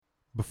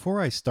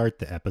Before I start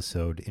the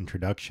episode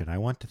introduction, I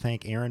want to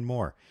thank Aaron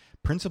Moore,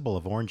 principal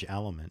of Orange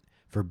Element,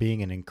 for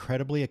being an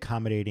incredibly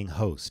accommodating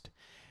host.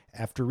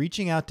 After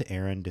reaching out to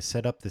Aaron to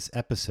set up this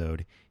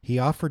episode, he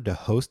offered to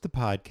host the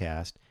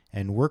podcast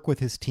and work with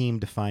his team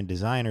to find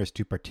designers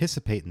to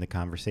participate in the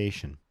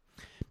conversation.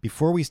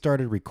 Before we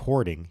started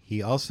recording,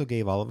 he also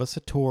gave all of us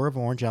a tour of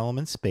Orange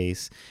Element's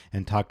space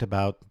and talked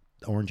about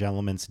Orange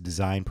Element's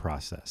design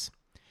process.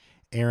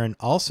 Aaron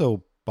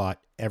also bought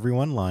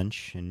everyone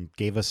lunch and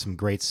gave us some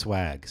great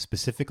swag,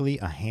 specifically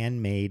a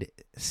handmade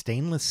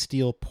stainless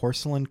steel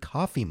porcelain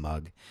coffee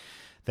mug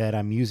that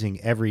I'm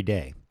using every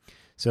day.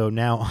 So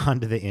now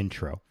on to the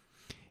intro.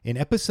 In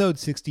episode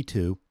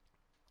 62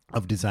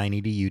 of Design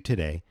EDU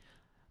Today,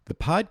 the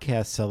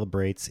podcast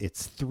celebrates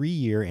its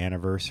 3-year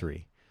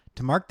anniversary.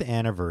 To mark the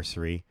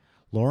anniversary,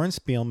 Lauren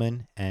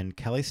Spielman and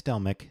Kelly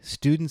Stelmick,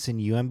 students in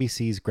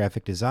UMBC's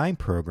graphic design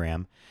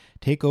program,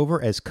 take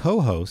over as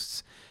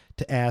co-hosts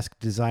to ask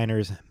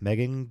designers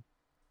Megan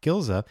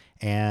Gilza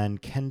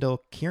and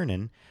Kendall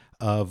Kiernan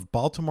of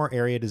Baltimore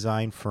area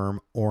design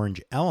firm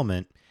Orange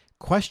Element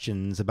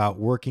questions about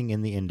working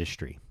in the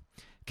industry.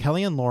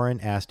 Kelly and Lauren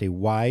asked a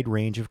wide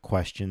range of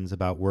questions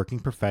about working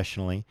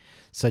professionally,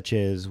 such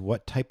as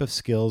what type of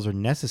skills are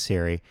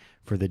necessary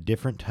for the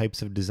different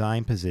types of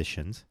design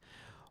positions,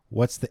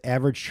 what's the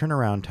average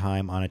turnaround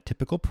time on a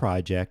typical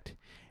project,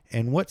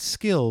 and what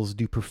skills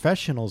do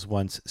professionals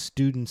want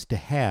students to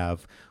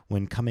have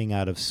when coming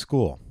out of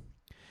school.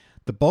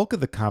 The bulk of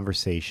the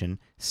conversation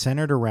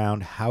centered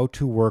around how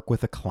to work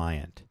with a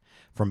client,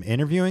 from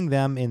interviewing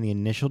them in the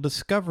initial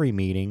discovery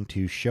meeting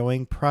to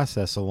showing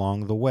process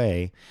along the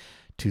way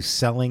to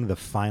selling the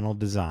final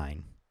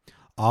design.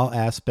 All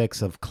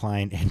aspects of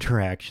client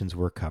interactions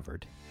were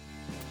covered.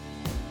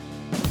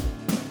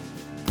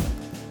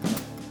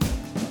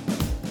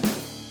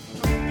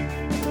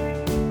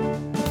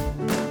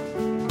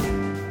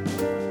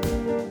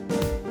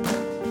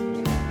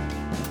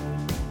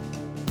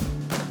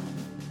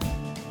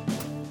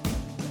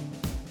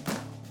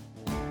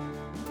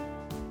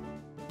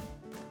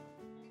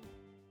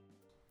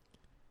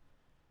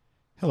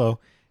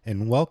 Hello,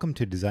 and welcome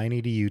to Design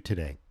EDU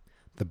Today,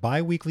 the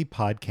bi-weekly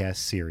podcast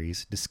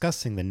series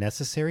discussing the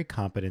necessary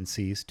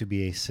competencies to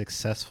be a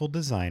successful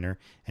designer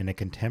in a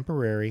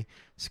contemporary,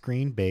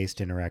 screen-based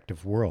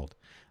interactive world.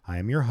 I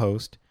am your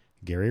host,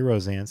 Gary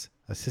Rosance,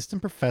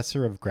 Assistant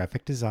Professor of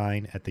Graphic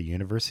Design at the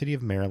University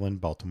of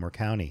Maryland, Baltimore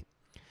County.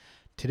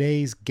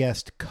 Today's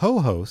guest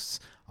co-hosts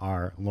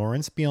are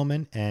Lauren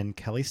Spielman and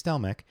Kelly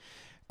Stelmick,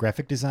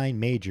 graphic design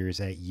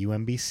majors at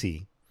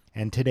UMBC,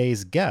 and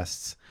today's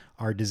guests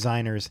are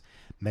designers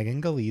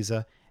Megan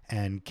Gilza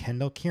and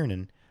Kendall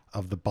Kiernan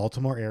of the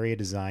Baltimore area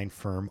design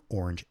firm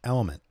Orange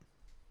Element.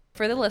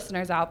 For the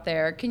listeners out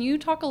there, can you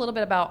talk a little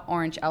bit about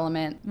Orange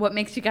Element? What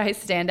makes you guys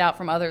stand out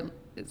from others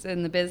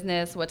in the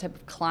business? What type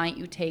of client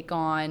you take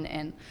on?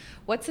 And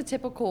what's the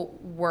typical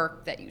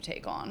work that you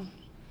take on?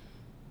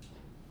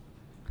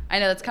 I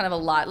know that's kind of a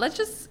lot. Let's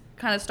just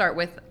kind of start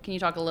with, can you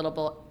talk a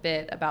little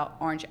bit about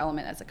Orange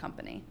Element as a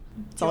company?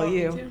 It's all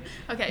you.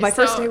 Okay. My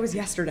first day was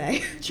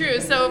yesterday.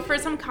 True. So for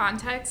some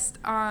context,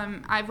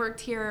 I've worked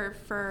here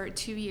for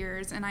 2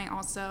 years, and I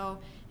also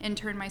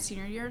interned my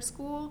senior year of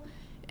school.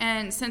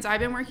 And since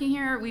I've been working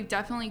here, we've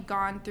definitely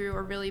gone through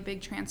a really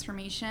big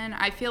transformation.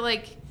 I feel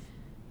like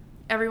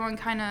everyone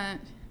kind of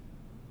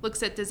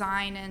looks at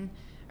design, and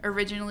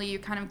originally you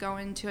kind of go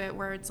into it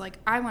where it's like,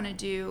 I want to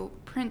do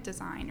print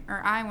design,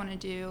 or I want to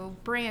do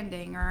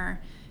branding,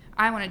 or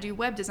I want to do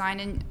web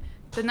design. And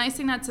the nice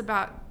thing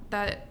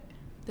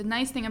the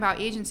nice thing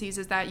about agencies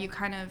is that you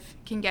kind of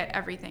can get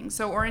everything.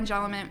 So Orange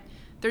Element,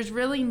 there's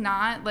really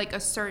not like a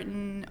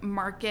certain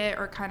market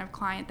or kind of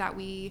client that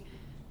we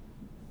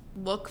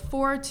look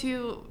for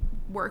to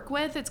work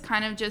with. It's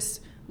kind of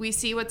just, we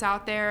see what's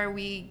out there,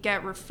 we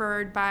get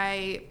referred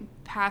by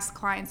past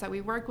clients that we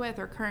work with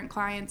or current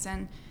clients,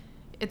 and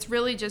it's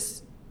really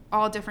just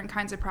all different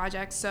kinds of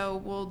projects. So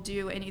we'll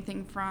do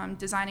anything from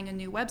designing a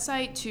new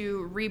website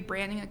to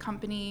rebranding a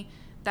company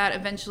that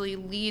eventually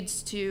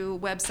leads to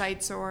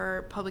websites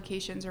or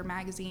publications or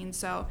magazines.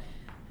 So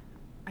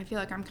I feel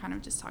like I'm kind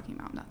of just talking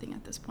about nothing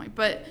at this point.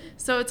 But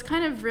so it's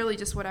kind of really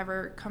just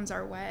whatever comes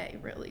our way,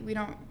 really. We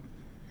don't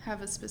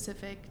have a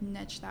specific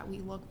niche that we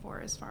look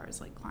for as far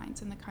as like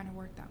clients and the kind of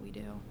work that we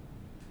do.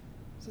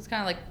 So it's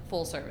kind of like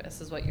full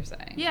service is what you're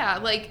saying. Yeah,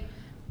 like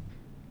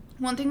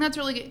one thing that's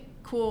really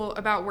cool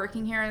about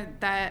working here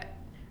that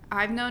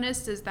I've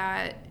noticed is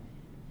that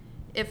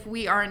if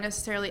we aren't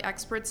necessarily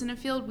experts in a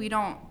field, we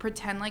don't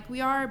pretend like we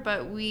are,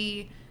 but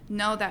we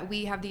know that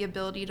we have the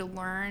ability to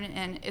learn,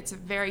 and it's a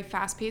very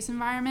fast-paced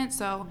environment.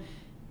 So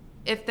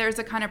if there's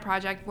a kind of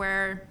project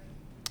where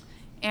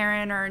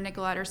Aaron or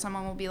Nicolette or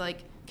someone will be like,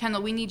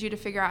 Kendall, we need you to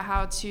figure out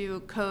how to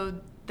code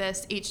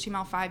this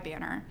HTML5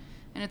 banner.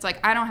 And it's like,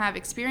 I don't have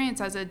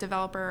experience as a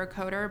developer or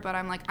coder, but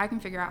I'm like, I can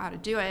figure out how to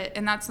do it.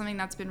 And that's something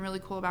that's been really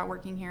cool about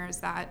working here, is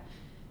that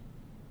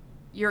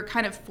you're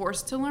kind of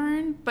forced to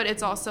learn, but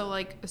it's also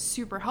like a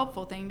super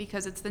helpful thing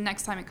because it's the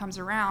next time it comes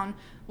around,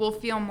 we'll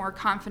feel more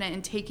confident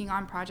in taking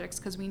on projects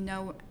because we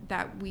know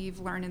that we've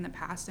learned in the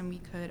past and we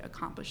could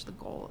accomplish the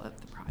goal of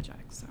the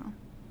project. So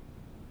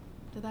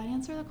did that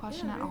answer the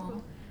question at all?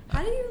 Cool.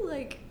 How do you,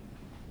 like,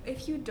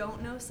 if you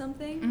don't know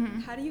something, Mm-hmm.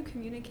 how do you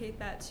communicate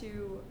that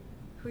to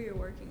who you're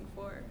working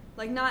for?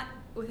 Like, not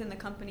within the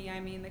company,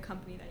 I mean the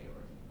company that you're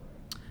working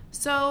for.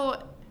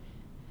 So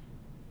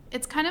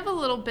it's kind of a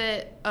little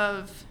bit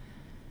of,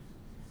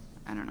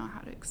 I don't know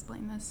how to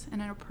explain this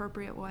in an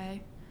appropriate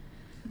way.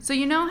 So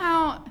you know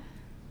how,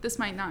 this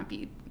might not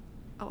be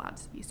allowed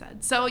to be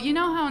said. So you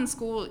know how in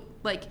school,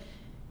 like,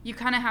 you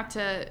kind of have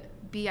to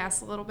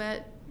BS a little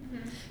bit?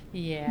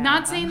 Yeah.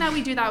 Not saying that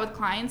we do that with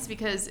clients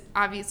because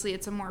obviously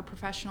it's a more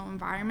professional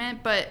environment,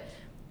 but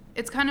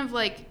it's kind of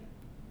like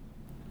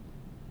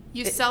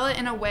you sell it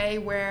in a way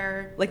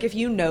where... Like, if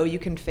you know you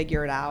can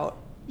figure it out.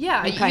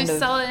 Yeah, you you kind of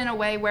sell it in a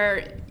way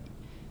where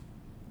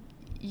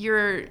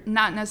you're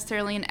not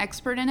necessarily an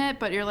expert in it,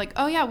 but you're like,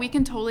 oh yeah, we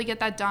can totally get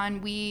that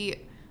done. We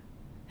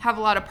have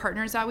a lot of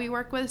partners that we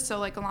work with, so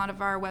like a lot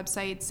of our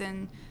websites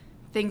and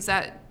things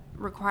that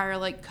require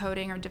like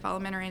coding or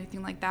development or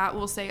anything like that,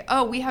 we'll say,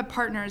 oh, we have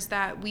partners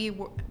that we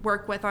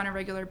work with on a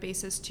regular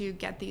basis to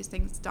get these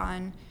things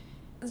done.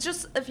 It's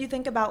just, if you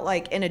think about,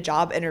 like, in a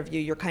job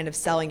interview, you're kind of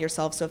selling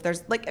yourself. So if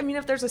there's, like, I mean,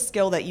 if there's a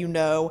skill that you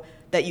know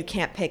that you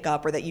can't pick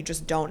up or that you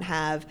just don't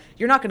have,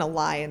 you're not going to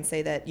lie and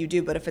say that you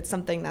do. But if it's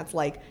something that's,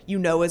 like, you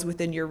know is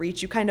within your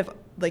reach, you kind of,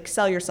 like,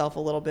 sell yourself a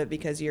little bit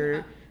because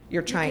you're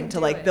trying to,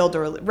 like, build a,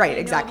 right,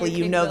 exactly.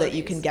 You know that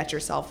you can get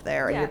yourself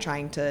there and you're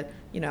trying to,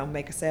 you know,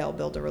 make a sale,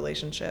 build a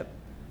relationship.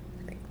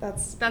 I think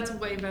That's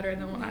way better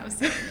than what I was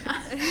saying.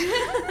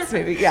 that's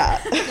maybe,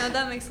 yeah. No,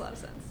 that makes a lot of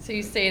sense. So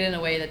you say it in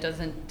a way that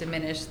doesn't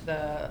diminish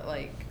the,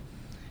 like,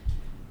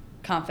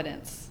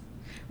 confidence.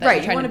 that Right,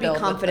 you're you trying want to be build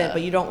with confident, the-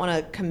 but you don't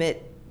want to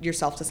commit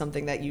yourself to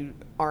something that you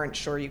aren't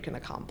sure you can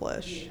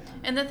accomplish.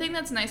 And the thing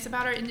that's nice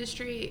about our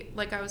industry,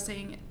 like I was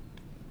saying,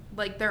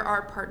 like there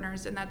are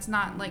partners, and that's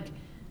not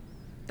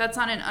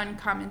an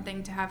uncommon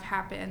thing to have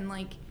happen.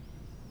 Like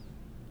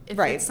if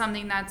Right. it's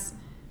something that's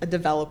A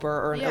developer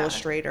or an Yeah.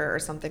 illustrator or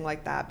something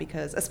like that,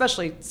 because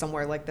especially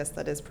somewhere like this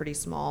that is pretty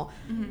small,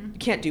 Mm-hmm. you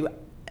can't do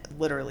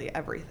literally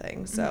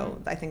everything.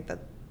 So I think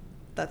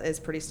that is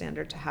pretty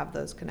standard to have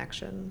those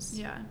connections.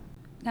 yeah.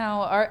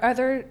 Now, are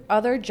there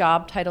other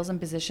job titles and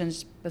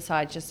positions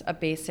besides just a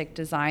basic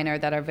designer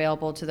that are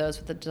available to those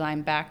with a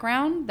design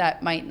background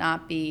that might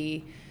not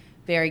be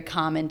very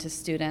common to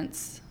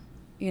students?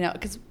 You know,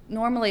 because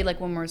normally,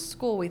 like when we're in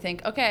school, we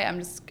think, okay,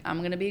 I'm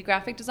going to be a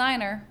graphic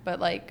designer, but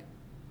like,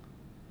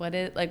 what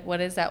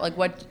is that? Like,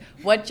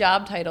 what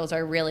job titles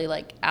are really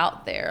like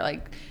out there?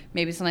 Like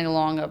maybe something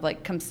along of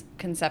like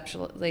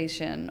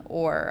conceptualization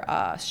or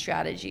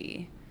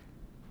strategy.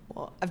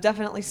 Well, I've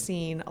definitely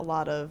seen a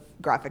lot of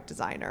graphic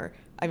designer.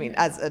 I mean,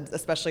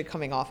 especially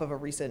coming off of a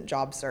recent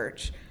job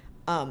search.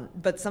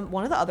 But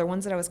one of the other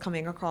ones that I was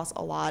coming across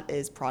a lot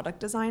is product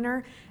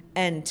designer.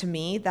 And to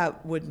me,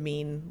 that would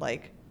mean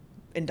like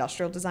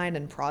industrial design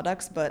and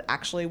products, but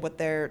actually what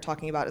they're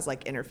talking about is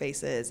like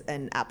interfaces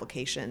and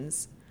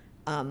applications.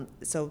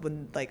 So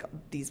when like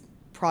these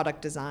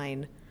product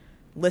design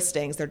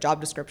listings, their job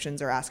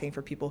descriptions are asking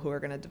for people who are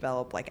going to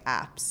develop like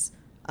apps.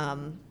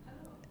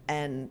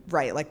 And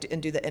right, like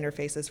and do the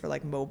interfaces for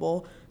like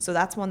mobile. So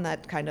that's one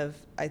that kind of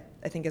I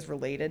think is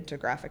related to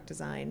graphic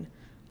design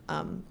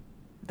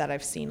that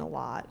I've seen a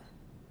lot.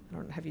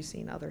 Have you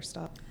seen other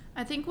stuff?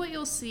 I think what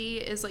you'll see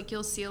is like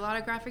you'll see a lot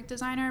of graphic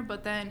designer,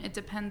 but then it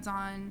depends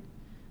on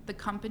the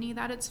company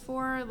that it's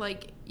for.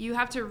 Like you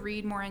have to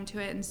read more into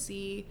it and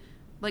see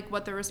like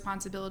what the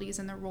responsibilities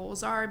and the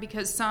roles are,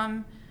 because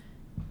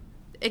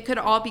it could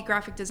all be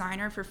graphic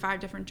designer for 5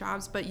 different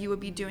jobs, but you would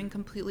be doing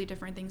completely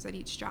different things at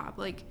each job.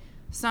 Like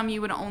some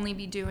you would only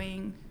be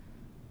doing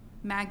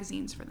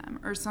magazines for them,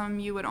 or some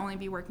you would only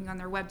be working on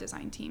their web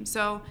design team.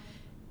 So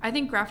I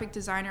think graphic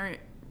designer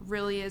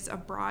really is a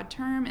broad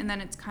term, and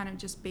then it's kind of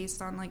just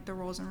based on like the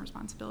roles and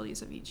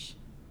responsibilities of each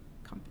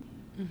company.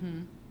 Mm-hmm.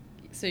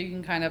 So you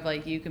can kind of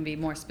like, you can be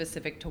more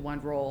specific to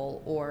one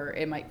role, or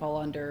it might fall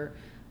under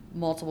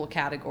multiple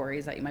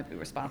categories that you might be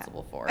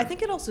responsible for. I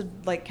think it also,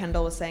 like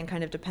Kendall was saying,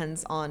 kind of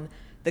depends on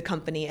the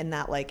company, in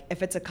that like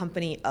if it's a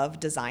company of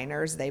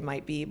designers, they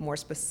might be more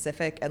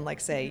specific and like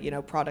say, you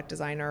know, product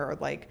designer, or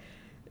like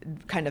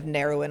kind of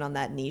narrow in on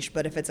that niche.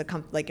 But if it's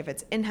like if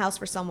it's in-house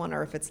for someone,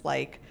 or if it's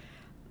like,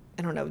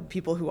 I don't know,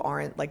 people who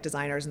aren't like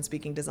designers and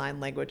speaking design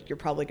language, you're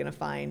probably going to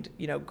find,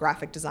 you know,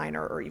 graphic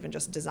designer or even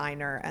just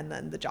designer, and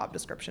then the job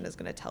description is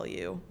going to tell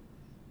you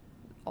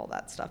all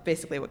that stuff.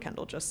 Basically what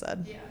Kendall just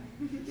said. Yeah.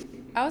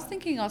 I was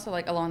thinking also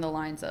like along the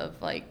lines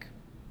of like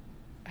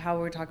how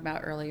we were talking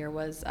about earlier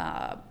was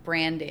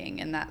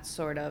branding and that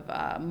sort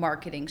of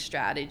marketing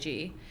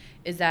strategy.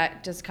 Is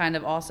that just kind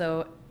of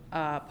also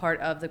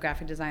part of the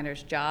graphic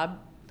designer's job,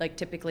 like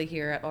typically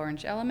here at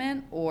Orange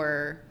Element,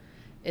 or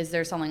is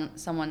there someone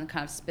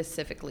kind of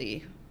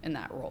specifically in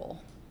that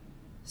role?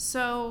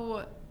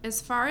 So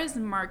as far as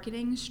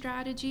marketing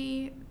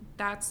strategy,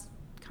 that's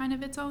kind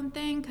of its own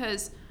thing,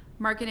 because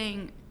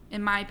marketing,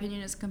 in my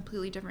opinion, is a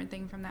completely different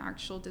thing from the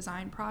actual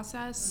design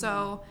process.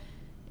 So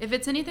if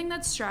it's anything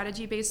that's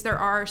strategy based, there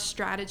are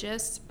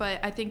strategists, but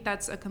I think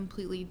that's a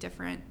completely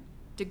different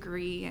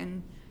degree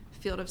and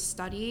field of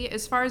study.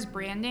 As far as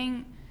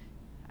branding,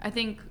 I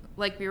think,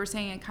 like we were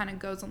saying, it kind of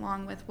goes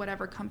along with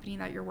whatever company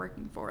that you're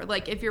working for.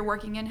 Like if you're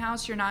working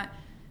in-house, you're not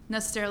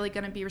necessarily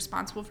going to be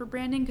responsible for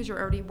branding because you're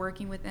already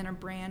working within a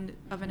brand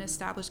of an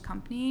established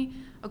company.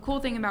 A cool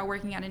thing about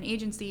working at an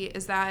agency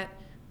is that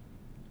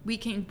we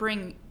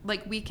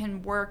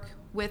can work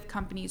with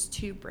companies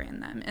to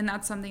brand them, and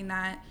that's something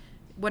that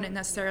wouldn't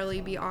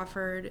necessarily be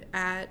offered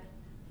at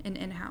an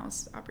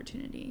in-house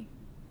opportunity.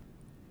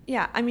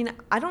 Yeah, I mean,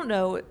 I don't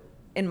know,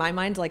 in my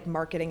mind, like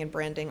marketing and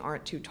branding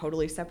aren't two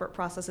totally separate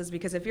processes,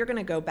 because if you're going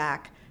to go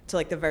back to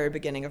like the very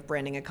beginning of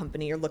branding a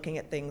company, you're looking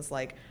at things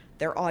like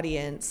their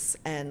audience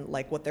and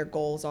like what their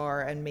goals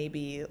are, and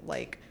maybe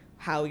like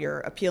how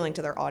you're appealing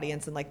to their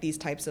audience, and like these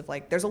types of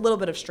like, there's a little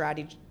bit of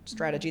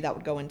strategy that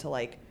would go into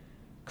like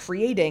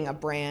creating a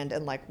brand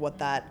and like what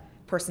that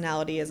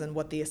personality is and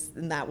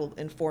and that will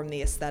inform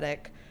the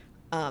aesthetic.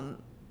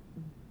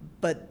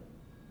 But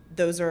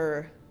those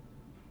are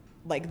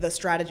like the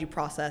strategy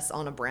process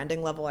on a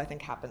branding level, I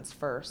think happens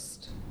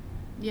first.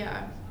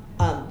 Yeah.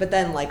 But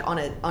then like on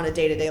a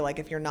day-to-day, like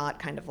if you're not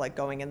kind of like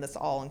going in this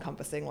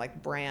all-encompassing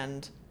like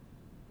brand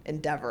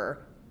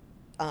endeavor,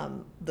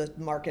 the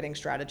marketing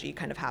strategy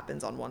kind of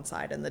happens on one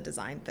side and the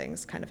design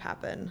things kind of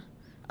happen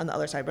on the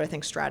other side. But I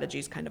think strategy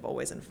is kind of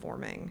always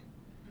informing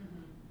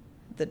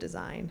the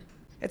design.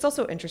 It's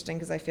also interesting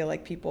because I feel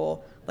like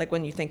people, like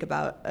when you think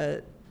about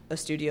a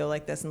studio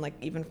like this, and like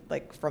even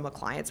like from a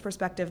client's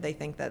perspective, they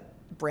think that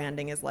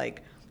branding is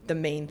like the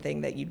main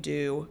thing that you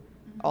do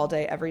all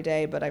day, every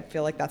day. But I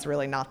feel like that's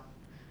really not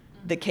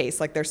the case.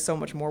 Like there's so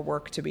much more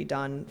work to be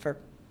done for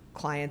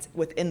clients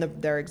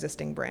within their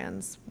existing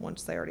brands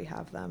once they already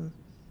have them.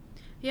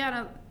 Yeah,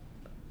 no,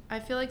 I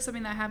feel like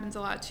something that happens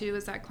a lot too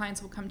is that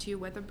clients will come to you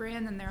with a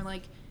brand and they're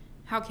like,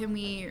 how can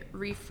we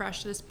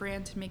refresh this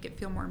brand to make it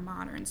feel more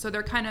modern? So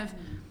they're kind of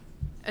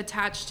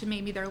attached to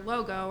maybe their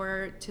logo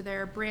or to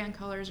their brand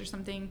colors or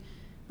something.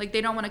 Like they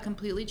don't want to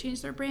completely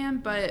change their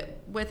brand, but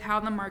with how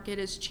the market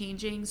is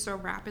changing so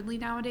rapidly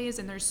nowadays,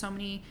 and there's so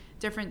many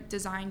different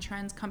design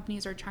trends,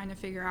 companies are trying to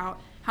figure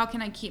out how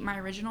can I keep my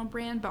original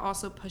brand but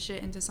also push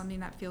it into something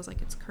that feels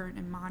like it's current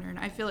and modern.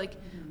 I feel like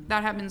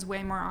that happens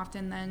way more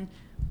often than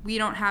we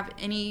don't have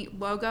any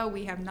logo,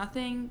 we have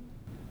nothing.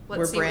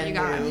 Let's see what you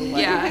got. New,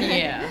 like,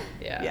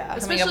 Yeah.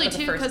 Especially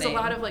too because a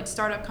lot of like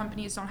startup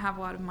companies don't have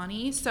a lot of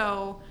money,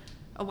 so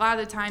a lot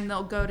of the time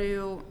they'll go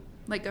to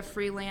like a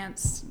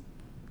freelance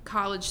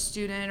college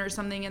student or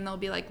something and they'll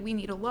be like, we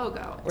need a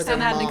logo. Or their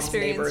had an mom's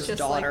experience neighbor's just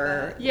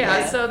daughter. like that.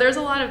 Yeah, so there's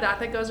a lot of that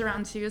goes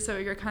around too, so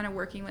you're kind of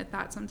working with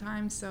that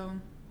sometimes, so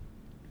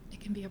it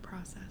can be a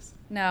process.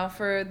 Now,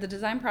 for the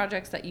design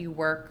projects that you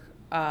work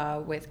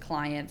with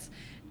clients,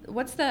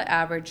 what's the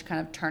average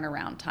kind of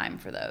turnaround time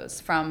for those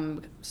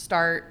from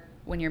start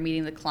when you're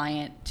meeting the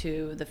client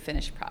to the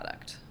finished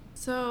product?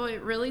 So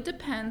it really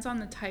depends on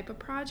the type of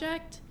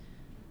project.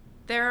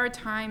 There are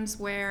times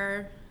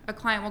where a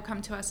client will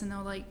come to us and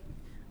they'll like,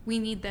 we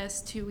need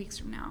this 2 weeks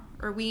from now,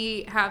 or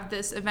we have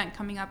this event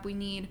coming up, we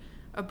need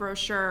a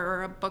brochure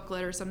or a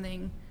booklet or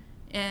something,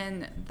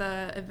 and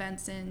the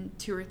event's in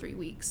 2 or 3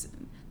 weeks.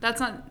 That's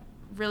not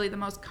really the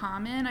most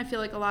common. I feel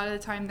like a lot of the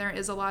time there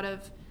is a lot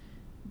of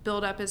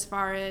build up as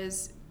far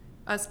as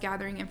us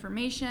gathering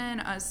information,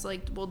 us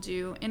like we'll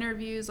do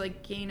interviews,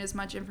 like gain as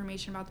much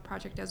information about the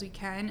project as we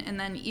can, and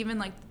then even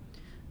like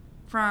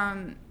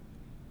from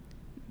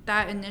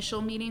that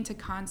initial meeting to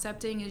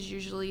concepting is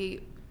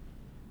usually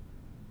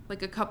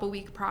like a couple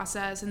week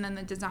process, and then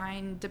the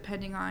design,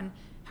 depending on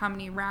how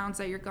many rounds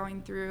that you're going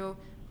through,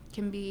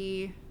 can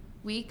be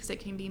weeks,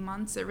 it can be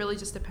months. It really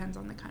just depends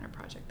on the kind of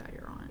project that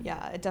you're on.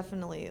 Yeah, it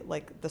definitely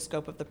like the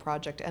scope of the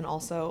project and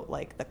also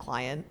like the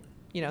client.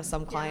 You know,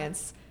 some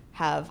clients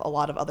have a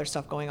lot of other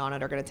stuff going on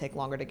and are going to take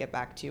longer to get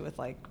back to you with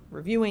like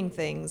reviewing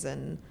things,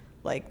 and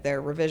like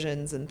their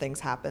revisions and things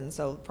happen.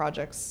 So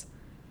projects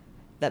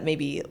that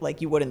maybe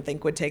like you wouldn't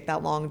think would take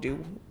that long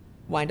do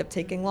wind up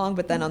taking long.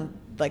 But then on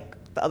like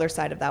the other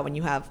side of that, when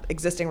you have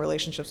existing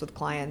relationships with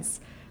clients,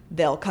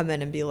 they'll come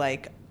in and be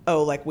like,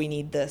 oh, like we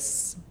need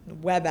this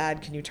web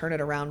ad, can you turn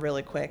it around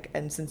really quick?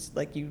 And since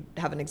like you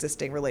have an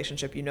existing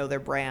relationship, you know their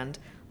brand,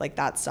 like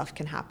that stuff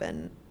can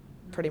happen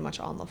pretty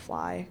much on the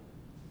fly.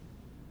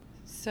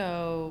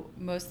 So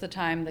most of the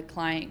time the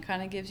client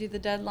kind of gives you the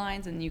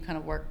deadlines and you kind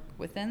of work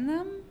within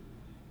them?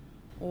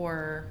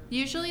 Or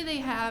Usually they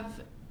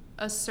have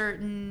a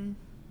certain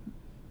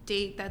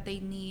date that they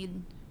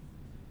need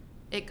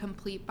it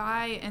complete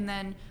by, and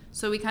then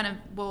so we kind of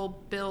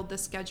will build the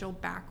schedule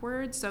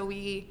backwards. So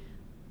we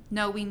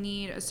know we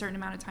need a certain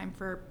amount of time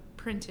for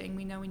printing,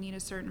 we know we need a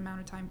certain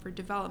amount of time for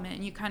development,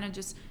 and you kind of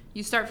just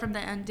you start from the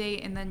end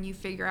date and then you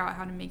figure out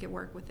how to make it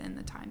work within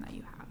the time that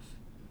you have.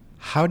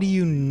 How do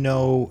you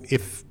know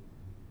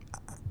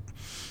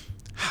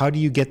how do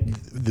you get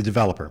the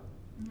developer?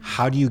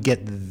 How do you get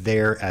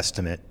their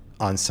estimate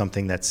on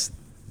something that's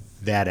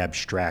that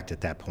abstract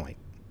at that point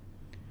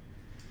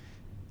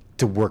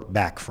to work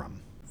back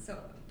from? So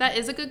That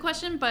is a good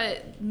question,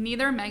 but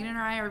neither Megan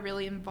or I are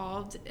really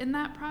involved in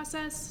that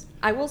process.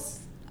 I will.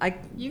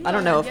 You I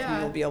don't go know ahead, if yeah.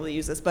 you will be able to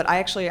use this, but I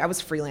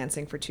was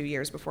freelancing for 2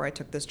 years before I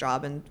took this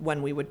job, and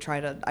when we would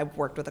I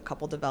worked with a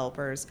couple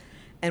developers,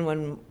 and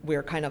when we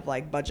were kind of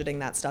like budgeting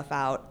that stuff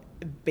out,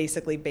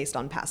 basically based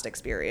on past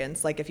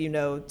experience, like if you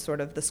know sort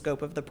of the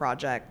scope of the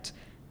project,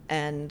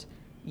 and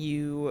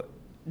you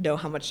know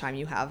how much time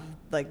you have,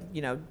 like,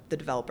 you know, the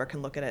developer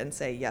can look at it and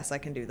say, yes, I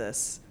can do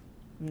this.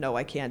 No,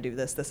 I can't do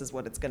this. This is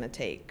what it's going to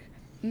take.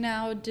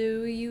 Now,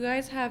 do you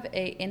guys have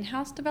a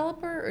in-house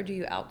developer or do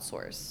you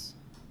outsource?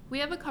 We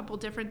have a couple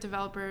different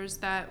developers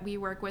that we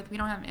work with. We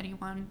don't have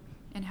anyone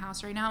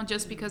in-house right now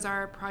just because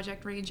our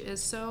project range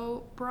is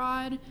so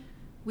broad.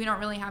 We don't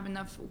really have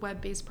enough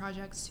web-based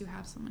projects to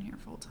have someone here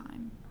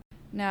full-time.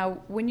 Now,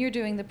 when you're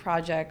doing the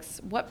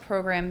projects, what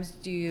programs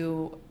do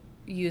you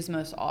use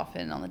most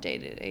often on a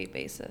day-to-day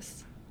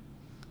basis?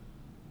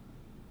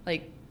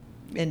 Like,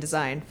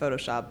 InDesign,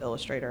 Photoshop,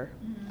 Illustrator.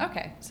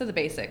 okay, so the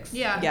basics.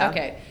 Yeah. Yeah.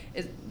 Okay.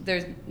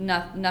 There's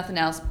nothing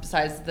else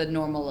besides the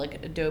normal,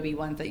 like, Adobe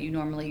ones that you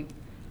normally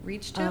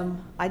reach to?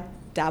 I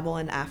dabble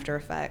in After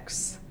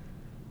Effects.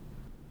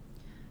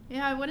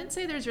 Yeah, I wouldn't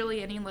say there's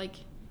really any like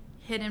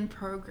hidden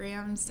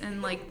programs in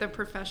like the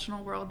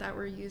professional world that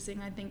we're using.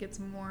 I think it's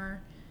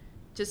more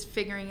just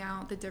figuring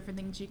out the different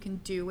things you can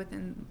do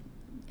within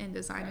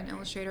InDesign and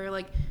Illustrator.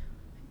 Like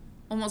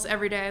almost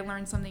every day I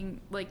learn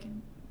something like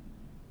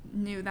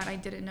new that I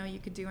didn't know you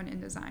could do in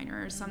InDesign,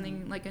 or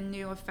something like a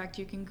new effect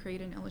you can create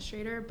in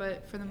Illustrator,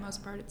 but for the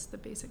most part it's the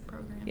basic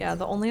programs. Yeah,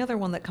 the only other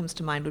one that comes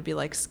to mind would be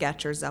like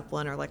Sketch or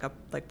Zeppelin, or like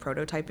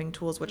prototyping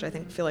tools, which I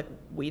feel like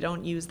we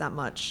don't use that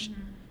much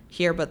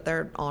here, but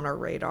they're on our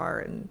radar,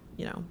 and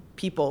you know,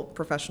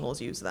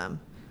 professionals use them.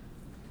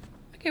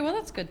 Okay, well,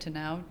 that's good to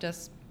know.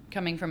 Just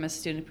coming from a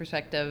student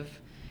perspective,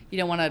 you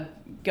don't want to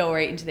go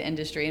right into the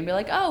industry and be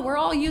like, oh, we're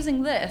all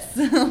using this.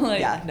 Like,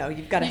 Yeah, no,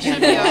 you've got a You should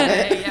handle be on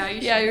okay. it. Yeah, you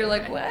should yeah, be you're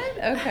like, okay.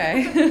 what?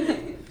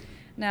 Okay.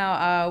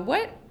 Now,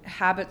 what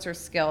habits or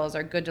skills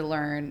are good to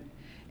learn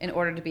in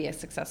order to be a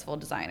successful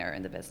designer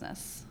in the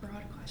business?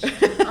 Broad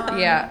question.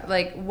 Yeah,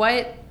 like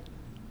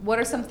what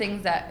are some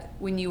things that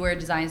when you were a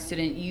design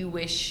student you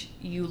wish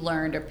you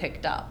learned or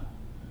picked up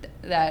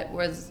that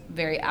was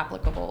very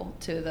applicable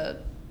to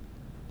the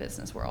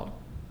business world?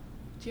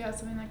 Do you have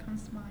something that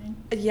comes to mind?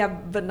 Yeah,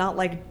 but not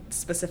like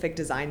specific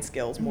design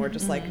skills, more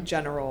just like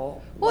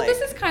general. Well, like, this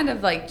is kind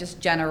of like just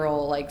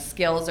general like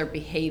skills or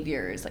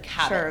behaviors, like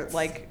habits. sure,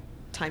 like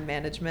time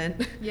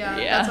management. Yeah,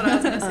 Yeah. that's what I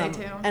was gonna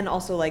say too. And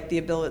also like the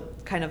ability,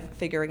 kind of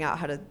figuring out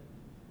how to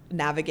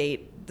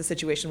navigate the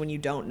situation when you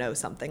don't know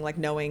something, like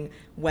knowing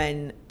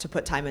when to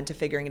put time into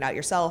figuring it out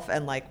yourself,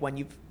 and like when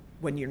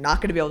you're not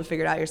going to be able to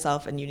figure it out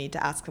yourself and you need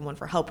to ask someone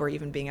for help, or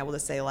even being able to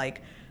say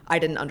like, I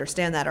didn't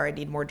understand that, or I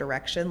need more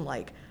direction.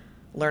 Like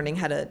learning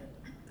how to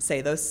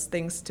say those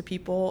things to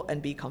people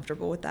and be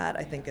comfortable with that,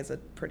 I think is a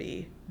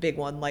pretty big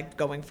one, like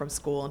going from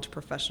school into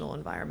professional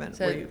environment.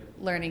 So where you,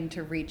 learning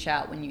to reach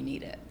out when you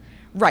need it.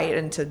 right,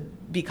 and to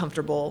be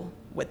comfortable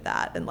with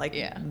that, and like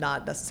Yeah.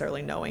 not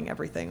necessarily knowing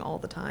everything all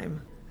the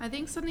time. I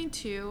think something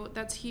too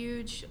that's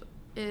huge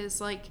is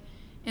like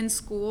in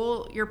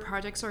school your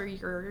projects are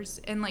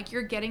yours, and like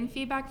you're getting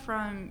feedback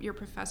from your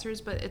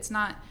professors, but it's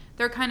not,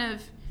 they're kind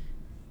of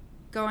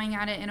going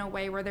at it in a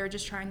way where they're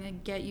just trying to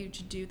get you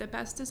to do the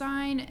best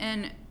design.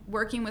 And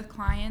working with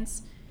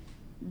clients,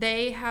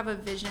 they have a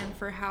vision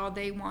for how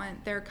they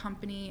want their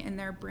company and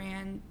their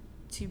brand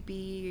to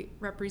be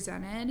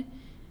represented.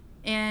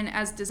 And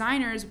as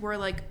designers, we're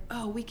like,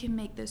 oh, we can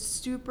make this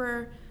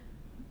super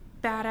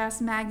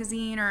badass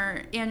magazine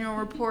or annual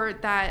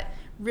report that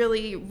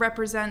really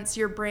represents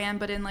your brand,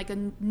 but in like a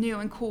new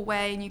and cool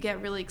way, and you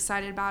get really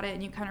excited about it,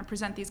 and you kind of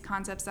present these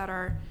concepts that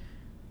are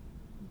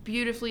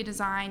beautifully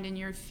designed and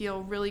you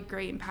feel really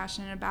great and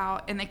passionate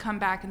about, and they come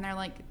back and they're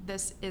like,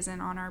 this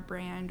isn't on our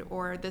brand,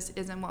 or this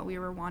isn't what we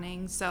were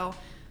wanting. So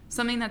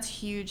something that's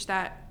huge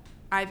that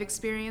I've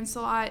experienced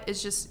a lot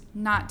is just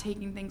not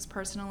taking things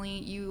personally.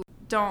 You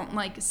don't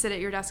like sit at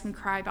your desk and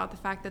cry about the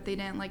fact that they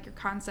didn't like your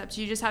concepts.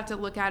 You just have to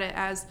look at it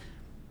as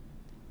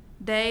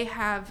they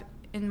have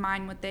in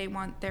mind what they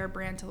want their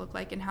brand to look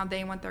like and how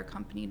they want their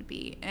company to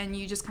be. And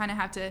you just kind of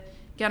have to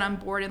get on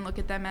board and look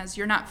at them as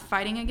you're not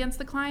fighting against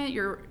the client,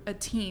 you're a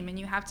team, and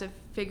you have to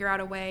figure out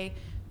a way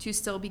to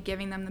still be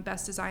giving them the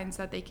best designs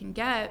that they can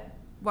get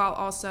while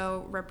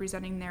also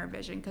representing their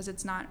vision, because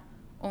it's not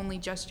only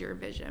just your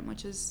vision,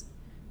 which is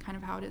kind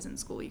of how it is in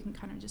school. You can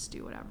kind of just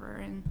do whatever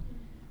and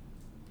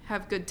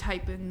have good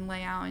type and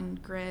layout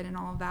and grid and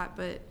all of that,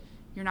 but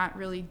you're not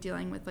really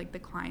dealing with like the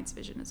client's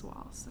vision as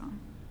well. So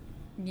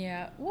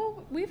Yeah,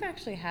 well, we've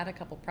actually had a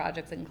couple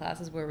projects in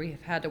classes where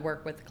we've had to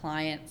work with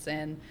clients,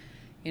 and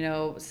you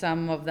know,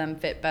 some of them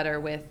fit better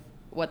with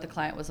what the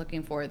client was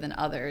looking for than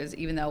others,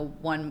 even though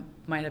one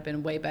might have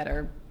been way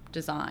better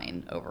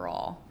design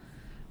overall.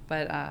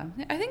 But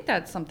I think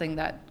that's something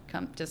that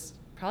just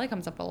probably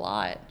comes up a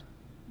lot.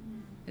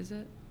 Is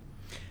it?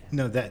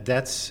 No,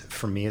 that's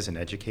for me as an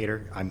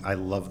educator. I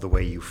love the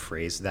way you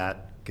phrase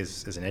that,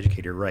 because as an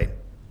educator, right,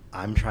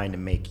 I'm trying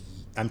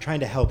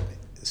to help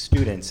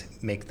students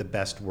make the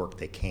best work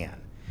they can.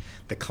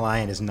 The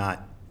client is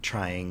not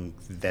trying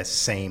the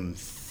same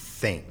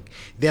thing.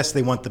 Yes,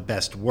 they want the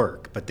best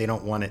work, but they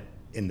don't want it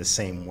in the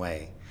same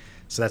way.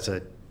 So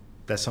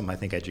that's something I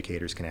think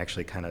educators can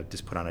actually kind of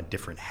just put on a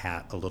different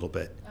hat a little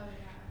bit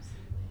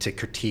to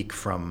critique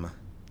from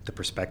the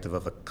perspective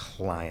of a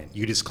client.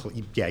 You just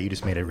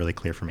made it really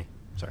clear for me.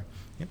 Sorry.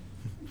 Yep.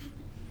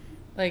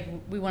 Like,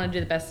 we want to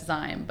do the best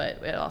design,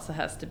 but it also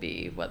has to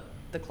be what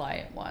the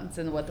client wants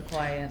and what the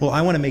client... Well,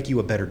 I want to make you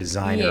a better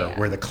designer, Yeah.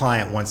 where the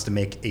client wants to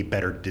make a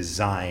better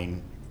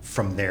design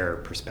from their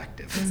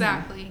perspective.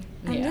 Exactly.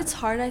 And Yeah. it's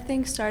hard, I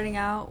think, starting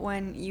out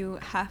when you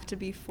have to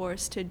be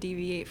forced to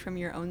deviate from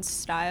your own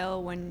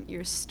style when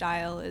your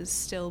style is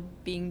still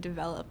being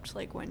developed,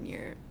 like when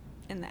you're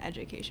in the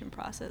education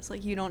process.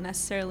 Like, you don't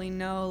necessarily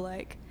know,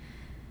 like,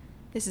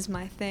 this is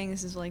my thing,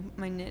 this is, like,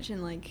 my niche,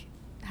 and, like,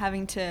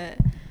 having to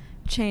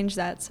change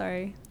that,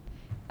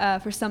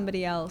 for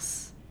somebody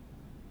else,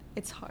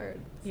 it's hard.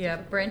 Yeah,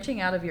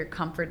 branching out of your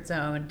comfort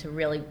zone to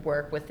really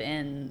work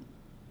within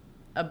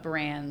a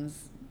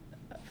brand's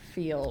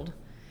field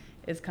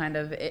is kind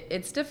of,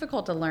 it's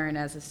difficult to learn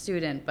as a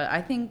student, but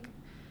I think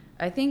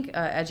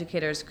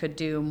educators could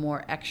do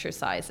more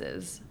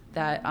exercises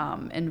that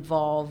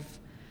involve,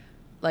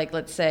 like,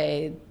 let's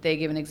say they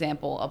give an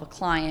example of a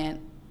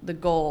client, the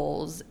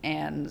goals,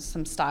 and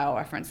some style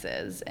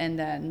references, and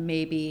then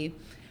maybe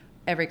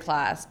every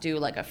class do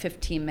like a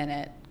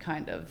 15-minute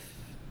kind of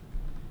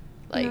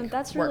like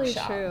that's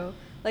workshop. really true.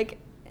 Like,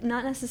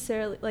 not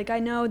necessarily, like, I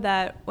know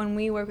that when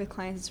we work with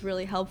clients it's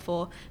really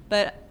helpful,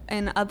 but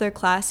in other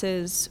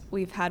classes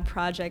we've had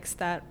projects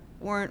that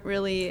weren't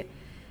really,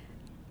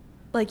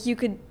 like, you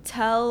could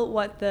tell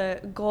what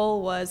the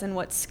goal was and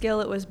what skill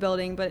it was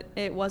building, but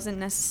it wasn't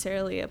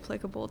necessarily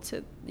applicable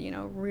to,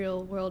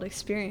 real world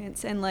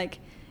experience. And, like,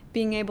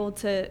 being able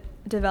to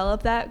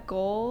develop that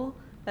goal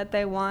that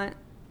they want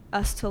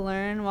us to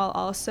learn while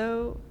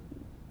also,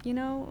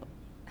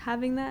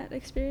 having that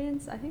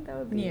experience, I think that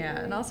would be Yeah,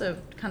 really and also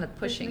kind of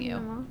pushing you.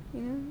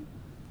 minimal,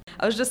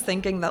 I was just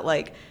thinking that,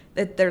 like,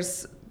 that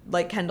there's,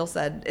 like Kendall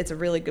said, it's a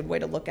really good way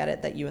to look at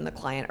it that you and the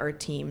client are a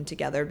team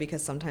together,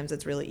 because sometimes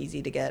it's really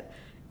easy to get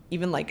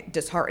even, like,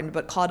 disheartened,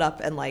 but caught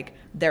up in, like,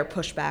 their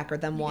pushback or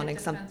them wanting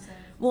something.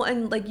 Well,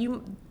 and, like,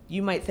 you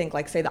might think,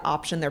 like, say the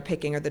option they're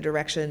picking or the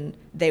direction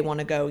they want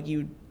to go,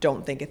 you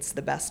don't think it's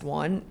the best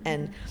one.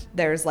 And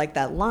there's, like,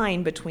 that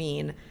line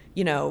between,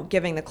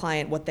 giving the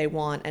client what they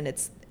want, and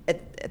it's,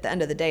 at the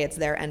end of the day, it's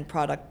their end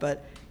product,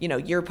 but,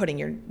 you're putting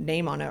your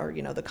name on it,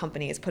 or, the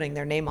company is putting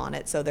their name on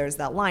it. So there's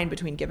that line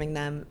between giving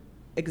them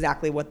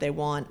exactly what they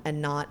want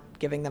and not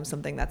giving them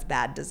something that's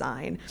bad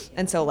design.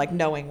 And so, like,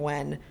 knowing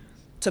when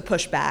to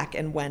push back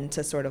and when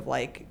to sort of,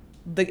 like,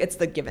 it's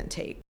the give and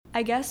take.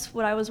 I guess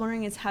what I was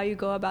wondering is how you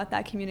go about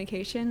that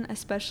communication,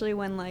 especially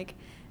when, like,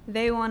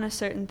 they want a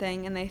certain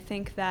thing and they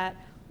think that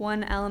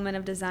one element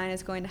of design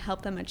is going to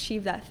help them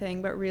achieve that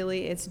thing, but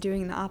really it's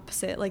doing the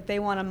opposite. Like, they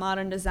want a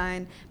modern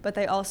design, but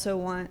they also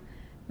want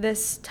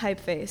this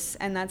typeface,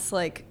 and that's,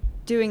 like,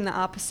 doing the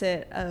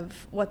opposite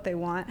of what they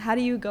want. How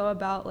do you go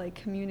about, like,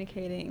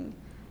 communicating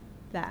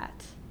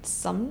that?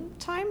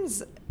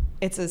 Sometimes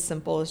it's as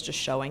simple as just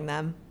showing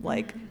them.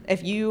 Like,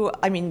 if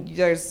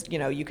there's,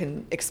 you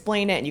can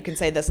explain it and you can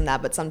say this and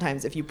that, but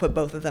sometimes if you put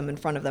both of them in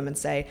front of them and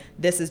say,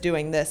 this is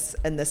doing this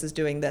and this is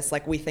doing this,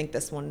 like, we think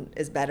this one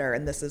is better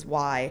and this is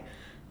why.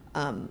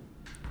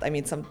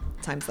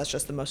 Sometimes that's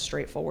just the most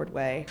straightforward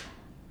way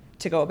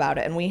to go about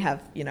it. And we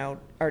have,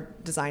 our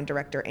design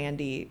director,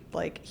 Andy,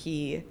 like,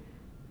 he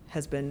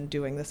has been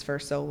doing this for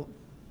so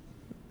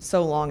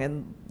long,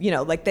 and,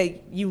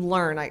 you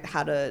learn, like,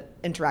 how to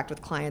interact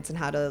with clients and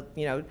how to,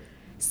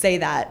 say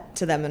that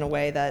to them in a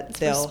way that It's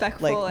they'll,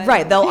 respectful, like, and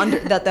right,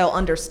 that they'll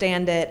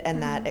understand it,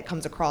 and that it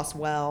comes across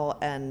well,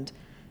 and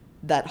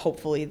that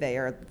hopefully they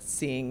are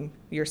seeing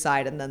your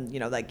side, and then,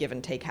 that give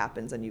and take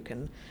happens, and you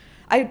can,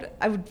 I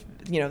would,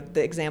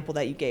 the example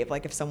that you gave,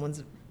 like, if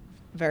someone's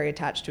very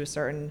attached to a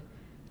certain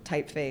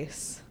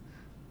typeface,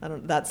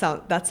 that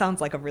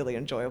sounds like a really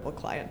enjoyable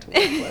client to work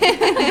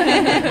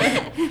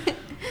with.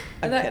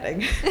 I'm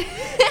kidding.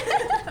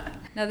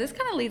 Now, this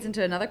kind of leads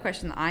into another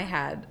question I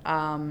had.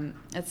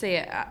 Let's say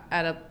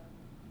at a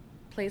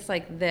place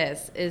like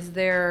this, is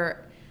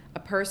there a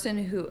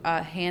person who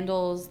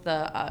handles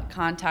the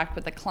contact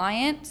with the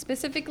client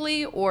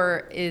specifically,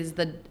 or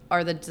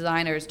are the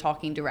designers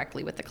talking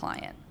directly with the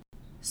client?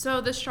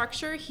 So the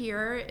structure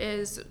here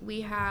is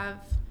we have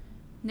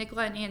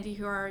Nicola and Andy,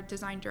 who are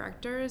design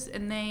directors,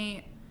 and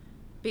they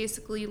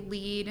basically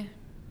lead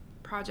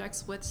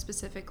projects with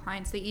specific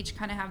clients. They each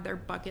kind of have their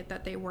bucket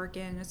that they work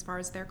in as far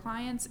as their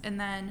clients, and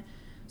then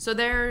so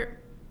they're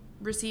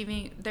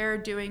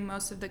doing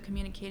most of the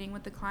communicating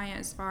with the client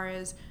as far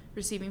as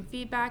receiving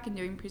feedback and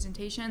doing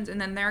presentations, and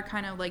then they're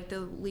kind of like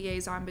the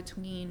liaison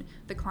between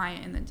the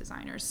client and the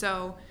designer.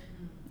 So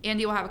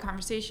Andy will have a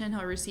conversation,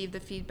 he'll receive the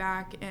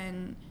feedback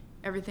and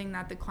everything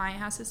that the client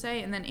has to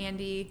say, and then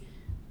Andy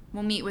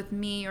will meet with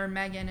me or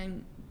Megan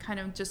and kind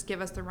of just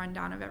give us the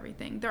rundown of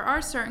everything. There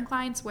are certain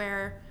clients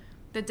where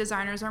the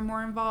designers are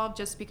more involved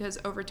just because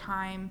over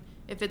time,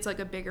 if it's like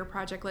a bigger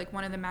project, like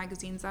one of the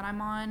magazines that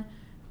I'm on,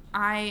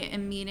 I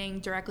am meeting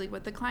directly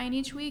with the client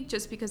each week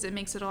just because it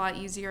makes it a lot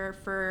easier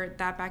for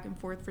that back and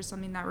forth for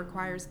something that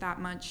requires that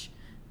much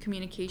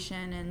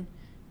communication and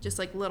just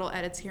like little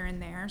edits here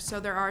and there. So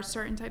there are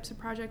certain types of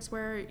projects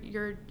where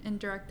you're in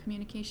direct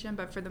communication,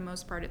 but for the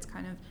most part, it's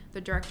kind of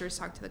the directors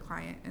talk to the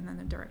client and then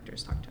the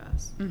directors talk to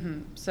us.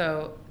 Mm-hmm.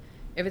 So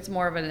if it's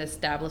more of an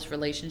established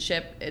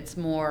relationship, it's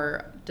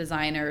more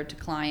designer to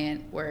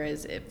client,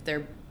 whereas if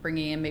they're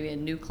bringing in maybe a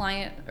new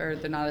client or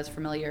they're not as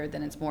familiar,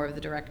 then it's more of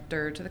the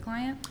director to the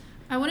client?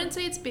 I wouldn't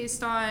say it's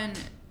based on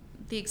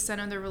the extent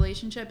of the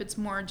relationship. It's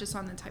more just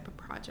on the type of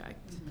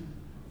project. Mm-hmm.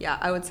 Yeah,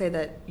 I would say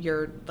that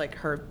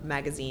her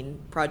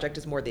magazine project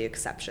is more the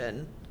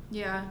exception.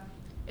 Yeah.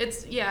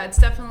 It's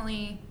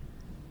definitely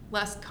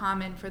less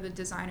common for the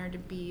designer to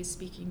be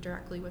speaking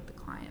directly with the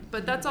client.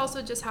 But that's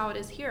also just how it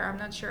is here. I'm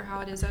not sure how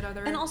it is at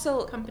other and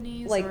also,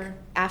 companies. Like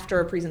after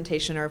a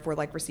presentation or if we're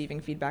like receiving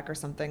feedback or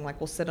something, like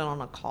we'll sit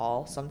on a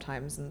call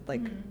sometimes and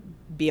like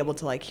be able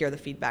to like hear the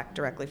feedback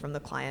directly from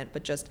the client.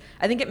 But just,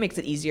 I think it makes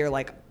it easier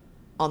like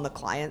on the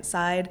client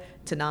side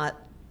to not,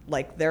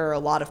 like there are a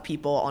lot of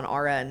people on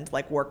our end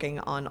like working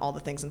on all the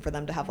things, and for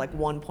them to have like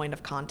one point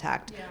of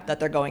contact that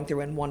they're going through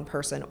and one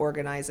person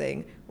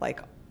organizing like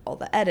all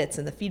the edits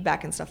and the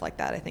feedback and stuff like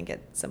that, I think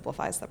it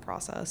simplifies the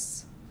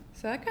process.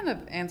 So that kind of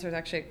answers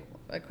actually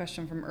a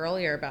question from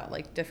earlier about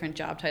like different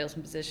job titles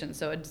and positions.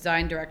 So a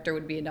design director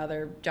would be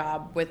another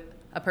job with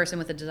a person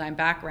with a design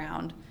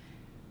background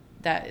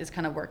that is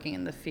kind of working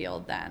in the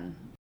field then.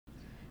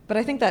 But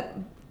I think that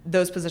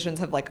those positions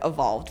have like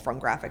evolved from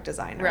graphic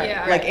designer. Right.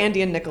 Yeah. Like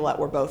Andy and Nicolette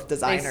were both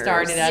designers. They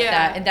started at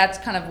that, and that's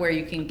kind of where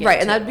you can get right,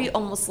 to. and that'd be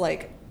almost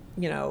like,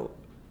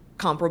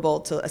 comparable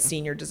to a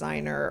senior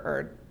designer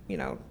or,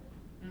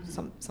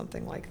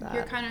 something like that.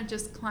 You're kind of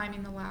just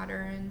climbing the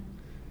ladder, and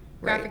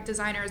graphic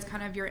designer is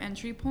kind of your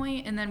entry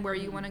point, and then where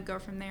you want to go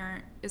from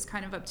there is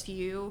kind of up to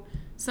you.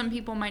 Some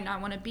people might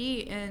not want to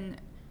be in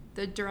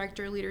the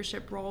director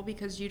leadership role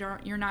because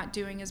you're not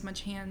doing as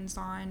much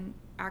hands-on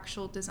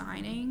actual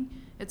designing.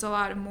 It's a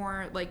lot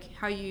more like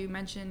how you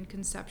mentioned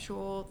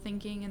conceptual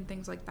thinking and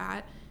things like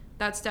that.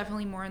 That's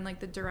definitely more in like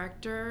the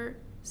director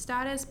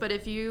status. But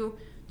if you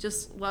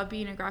just love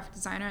being a graphic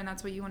designer and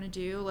that's what you want to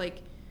do,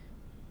 like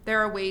there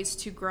are ways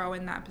to grow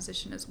in that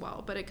position as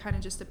well. But it kind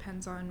of just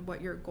depends on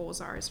what your goals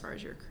are as far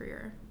as your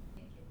career.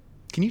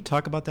 Can you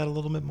talk about that a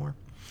little bit more?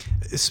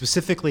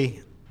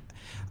 Specifically,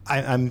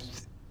 I'm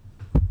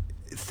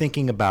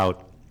thinking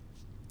about,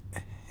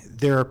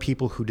 there are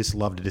people who just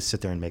love to just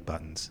sit there and make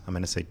buttons. I'm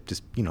going to say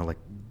just, like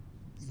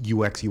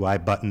UX, UI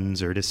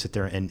buttons, or just sit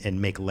there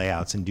and make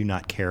layouts and do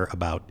not care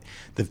about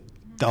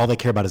all they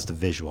care about is the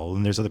visual.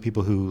 And there's other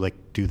people who like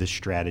do the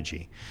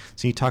strategy.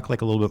 So you talk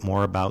like a little bit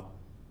more about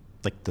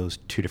like those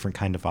two different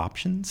kind of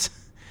options?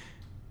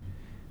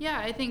 Yeah,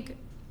 I think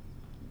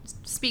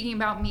speaking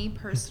about me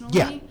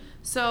personally,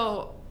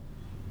 so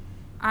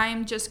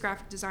I'm just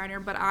graphic designer,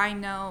 but I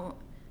know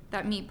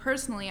that me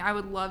personally, I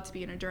would love to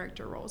be in a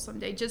director role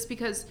someday, just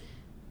because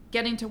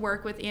getting to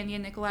work with Andy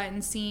and Nicolette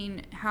and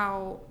seeing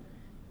how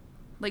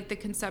like the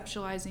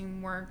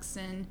conceptualizing works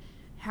and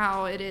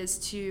how it is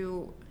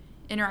to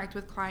interact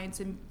with clients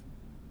and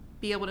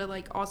be able to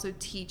like also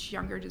teach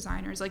younger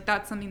designers, like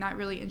that's something that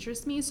really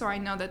interests me. So I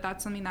know that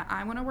that's something that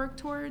I want to work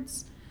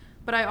towards.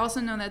 But I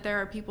also know that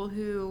there are people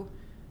who,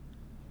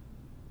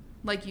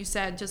 like you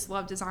said, just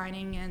love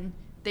designing and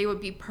they would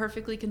be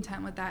perfectly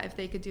content with that if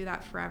they could do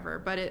that forever.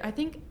 But I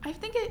think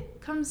it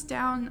comes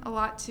down a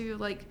lot to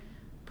like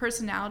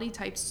personality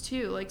types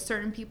too. Like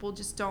certain people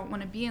just don't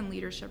want to be in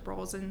leadership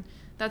roles, and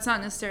that's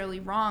not necessarily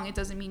wrong. It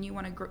doesn't mean you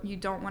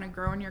don't want to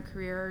grow in your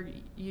career.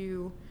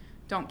 You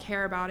don't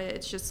care about it.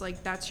 It's just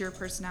like that's your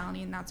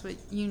personality and that's what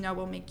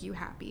will make you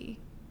happy.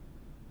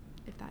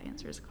 If that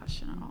answers the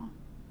question at all.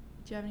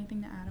 Do you have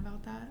anything to add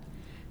about that?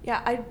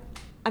 Yeah,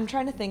 I'm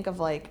trying to think of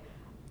like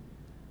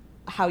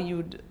how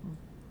you'd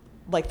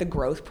like the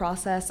growth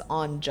process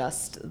on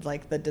just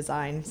like the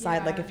design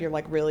side, like if you're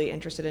like really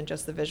interested in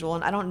just the visual.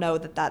 And I don't know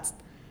that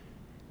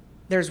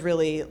there's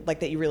really like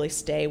that you really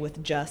stay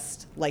with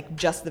just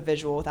the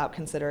visual without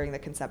considering the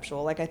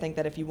conceptual. Like I think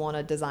that if you want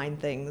to design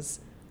things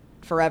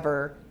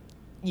forever,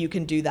 you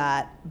can do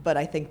that, but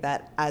I think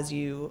that as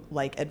you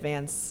like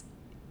advance,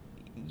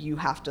 you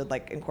have to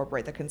like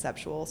incorporate the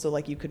conceptual. So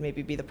like you could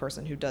maybe be the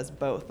person who does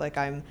both. Like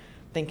I'm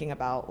thinking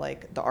about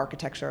like the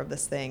architecture of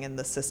this thing and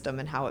the system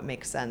and how it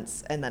makes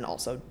sense, and then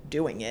also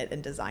doing it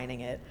and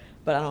designing it.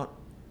 But I don't,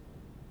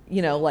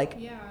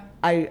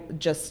 I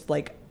just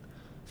like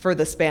for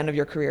the span of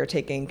your career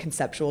taking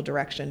conceptual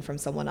direction from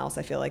someone else,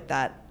 I feel like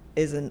that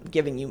isn't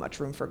giving you much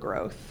room for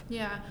growth.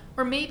 Yeah,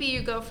 or maybe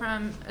you go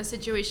from a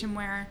situation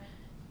where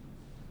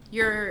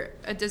you're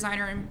a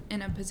designer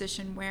in a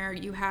position where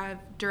you have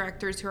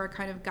directors who are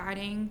kind of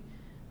guiding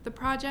the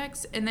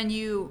projects, and then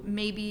you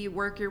maybe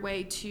work your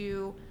way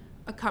to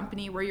a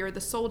company where you're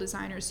the sole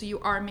designer, so you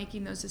are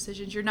making those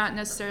decisions. You're not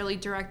necessarily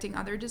directing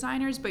other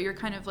designers, but you're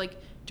kind of like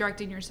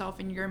directing yourself,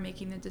 and you're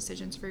making the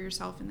decisions for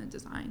yourself in the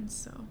designs.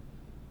 So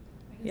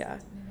Yeah.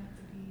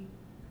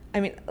 I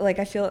mean, like,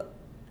 I feel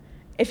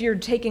if you're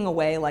taking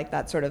away like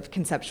that sort of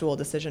conceptual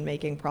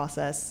decision-making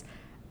process,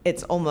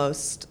 it's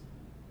almost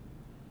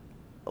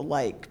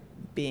like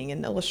being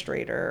an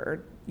illustrator,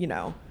 or, you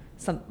know,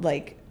 some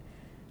like,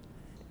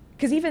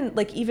 because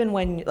even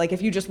when, like,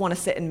 if you just want to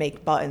sit and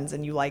make buttons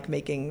and you like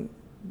making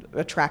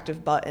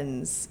attractive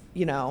buttons,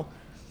 you know,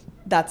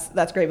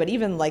 that's great. But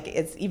even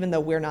though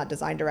we're not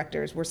design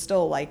directors, we're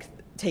still like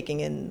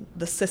taking in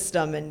the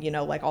system and, you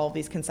know, like all of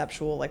these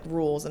conceptual like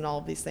rules and all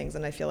of these things.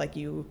 And I feel like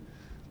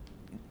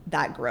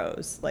that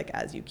grows like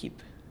as you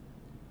keep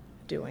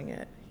doing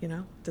it, you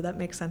know. Did that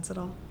make sense at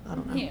all? I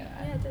don't know.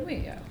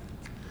 Yeah.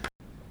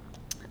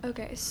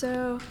 Okay,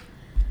 so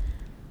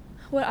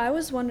what I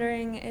was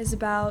wondering is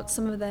about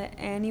some of the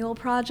annual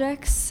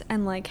projects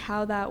and like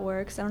how that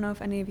works. I don't know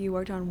if any of you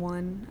worked on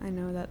one. I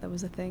know that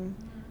was a thing.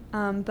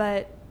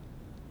 But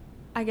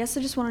I guess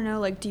I just want to know,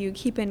 like, do you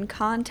keep in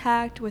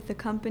contact with the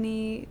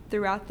company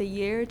throughout the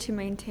year to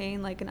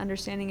maintain like an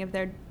understanding if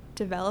they're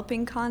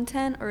developing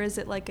content, or is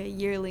it like a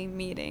yearly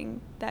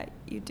meeting that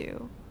you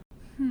do?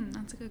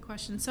 That's a good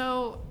question.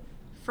 So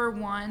for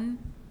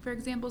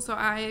example, so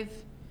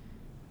I've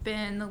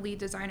been the lead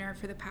designer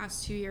for the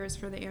past 2 years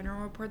for the annual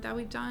report that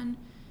we've done.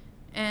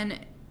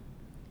 And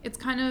it's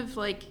kind of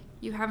like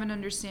you have an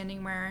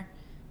understanding where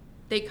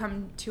they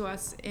come to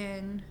us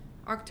in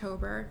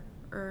October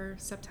or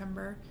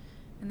September,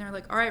 and they're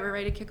like, all right, we're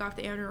ready to kick off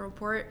the annual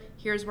report.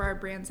 Here's where our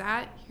brand's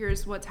at.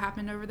 Here's what's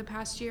happened over the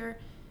past year.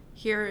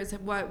 Here is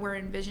what we're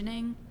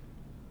envisioning.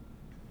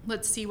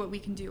 Let's see what we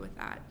can do with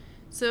that.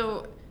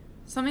 So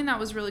something that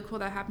was really cool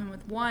that happened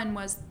with one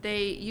was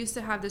they used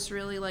to have this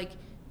really like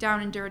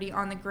down and dirty,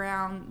 on the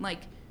ground,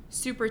 like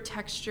super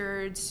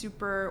textured,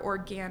 super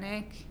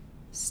organic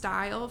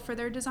style for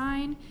their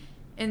design.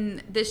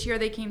 And this year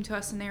they came to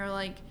us and they were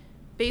like,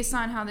 based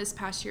on how this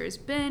past year has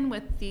been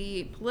with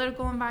the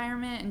political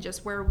environment and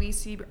just where we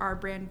see our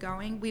brand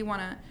going, we want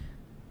to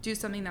do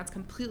something that's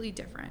completely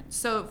different.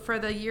 So for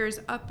the years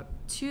up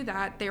to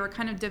that, they were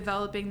kind of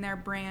developing their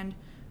brand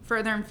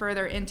further and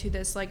further into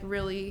this like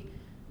really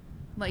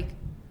like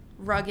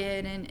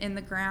rugged and in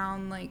the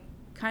ground like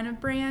kind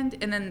of brand.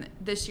 And then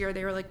this year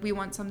they were like, we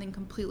want something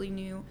completely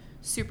new,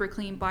 super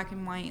clean, black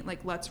and white,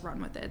 like let's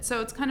run with it.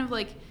 So it's kind of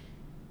like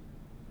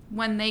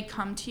when they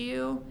come to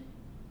you,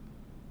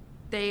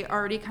 they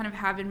already kind of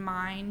have in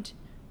mind,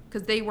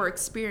 because they were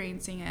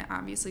experiencing it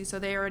obviously, so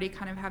they already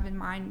kind of have in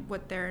mind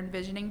what they're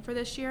envisioning for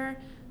this year.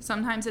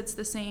 Sometimes it's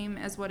the same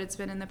as what it's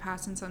been in the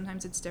past, and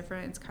sometimes it's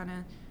different. It's kind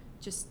of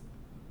just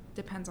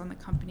depends on the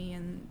company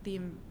and the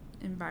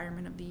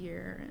environment of the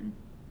year. And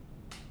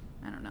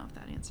I don't know if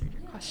that answered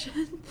your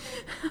question.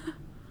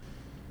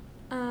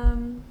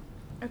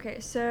 Okay,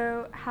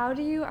 so how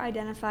do you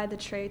identify the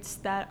traits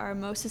that are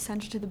most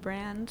essential to the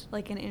brand,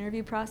 like an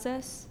interview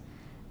process,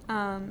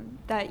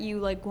 that you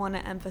like want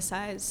to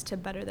emphasize to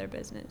better their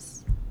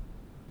business?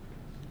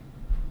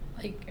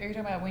 Like, are you talking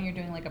about when you're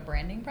doing like a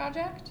branding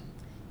project?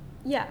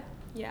 Yeah.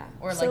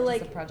 Or like so, just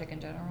like, a project in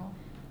general?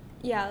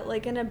 Yeah,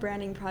 like in a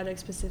branding project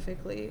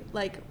specifically,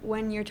 like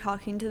when you're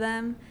talking to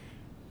them,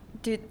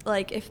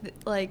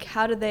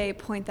 how do they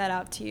point that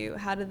out to you?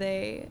 How do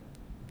they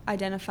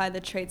identify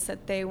the traits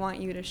that they want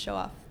you to show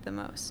off the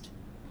most?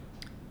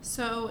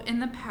 So in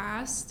the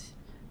past,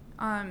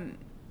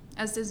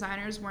 as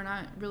designers, we're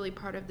not really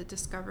part of the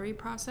discovery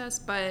process,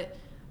 but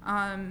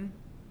Aaron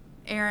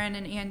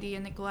and Andy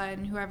and Nicolette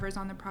and whoever's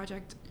on the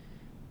project,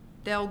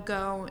 they'll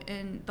go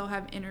and they'll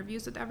have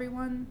interviews with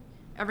everyone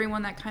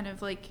that kind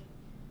of like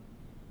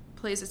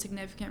plays a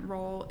significant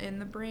role in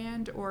the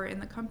brand or in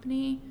the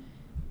company.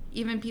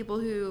 Even people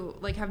who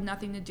like have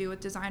nothing to do with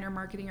design or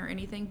marketing or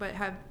anything, but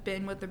have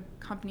been with the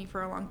company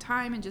for a long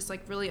time and just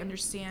like really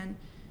understand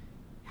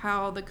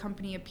how the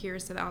company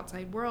appears to the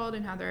outside world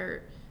and how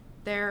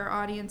their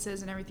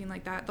audiences and everything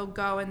like that. They'll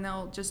go and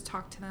they'll just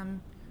talk to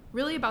them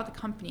really about the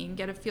company and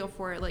get a feel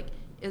for it. Like,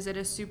 is it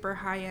a super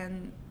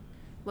high-end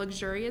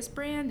luxurious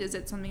brand? Is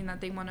it something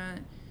that they want to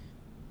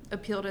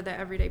appeal to the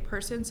everyday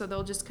person? So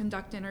they'll just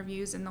conduct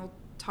interviews and they'll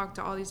talk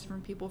to all these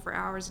different people for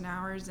hours and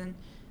hours, and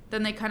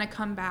then they kind of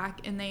come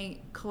back and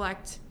they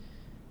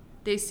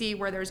see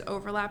where there's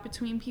overlap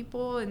between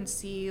people and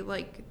see,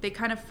 like, they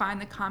kind of find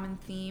the common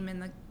theme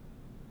and the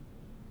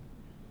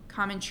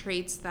common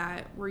traits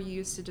that were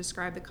used to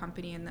describe the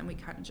company, and then we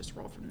kind of just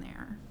roll from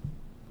there.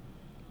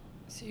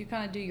 So you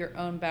kind of do your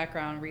own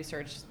background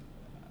research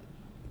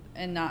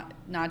and not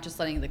just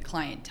letting the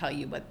client tell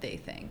you what they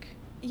think.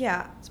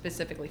 Yeah.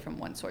 Specifically from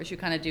one source. You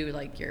kind of do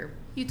like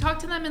You talk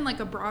to them in like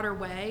a broader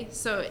way.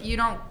 So you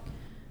don't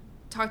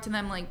talk to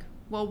them like,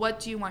 well, what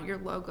do you want your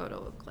logo to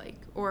look like?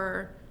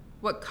 Or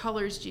what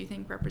colors do you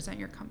think represent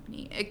your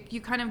company?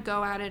 You kind of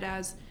go at it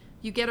as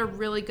you get a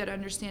really good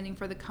understanding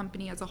for the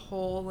company as a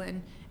whole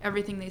and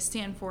everything they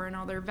stand for and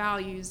all their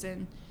values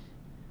and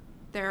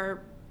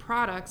their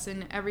products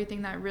and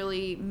everything that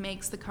really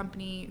makes the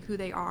company who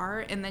they are,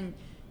 and then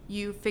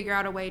you figure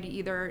out a way to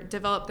either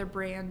develop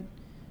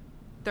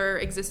their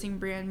existing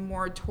brand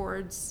more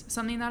towards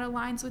something that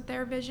aligns with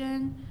their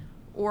vision,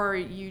 or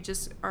you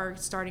just are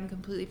starting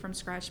completely from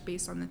scratch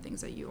based on the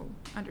things that you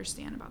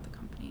understand about the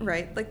company.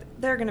 Right. Like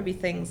there are going to be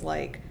things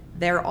like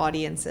their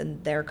audience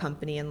and their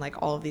company and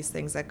like all of these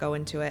things that go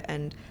into it.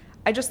 And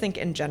I just think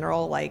in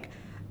general, like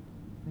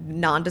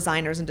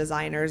non-designers and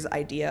designers'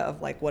 idea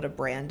of like what a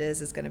brand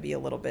is going to be a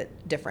little bit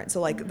different.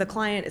 So like the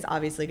client is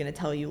obviously going to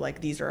tell you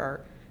like these are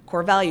our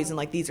core values and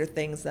like these are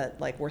things that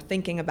like we're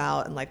thinking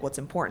about and like what's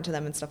important to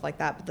them and stuff like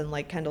that. But then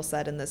like Kendall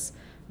said, in this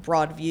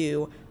broad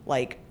view,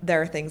 like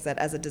there are things that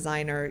as a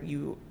designer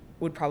you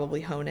would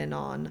probably hone in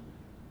on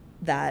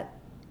that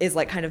is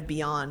like kind of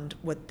beyond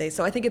what they,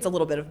 so I think it's a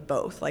little bit of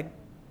both, like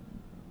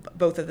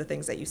both of the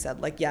things that you said,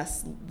 like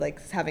yes,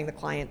 like having the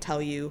client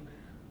tell you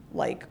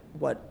like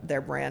what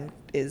their brand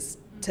is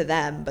to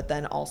them, but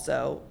then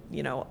also,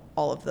 you know,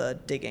 all of the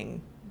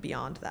digging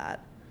beyond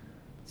that.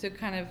 So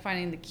kind of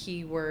finding the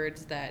key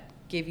words that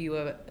give you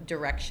a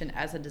direction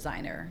as a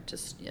designer,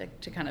 just like,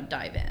 to kind of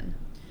dive in.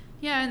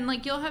 Yeah, and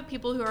like you'll have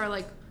people who are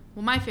like,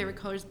 well, my favorite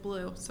color is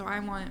blue, so I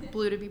want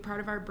blue to be part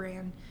of our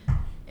brand.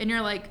 And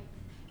you're like,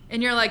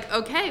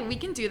 okay, we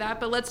can do that,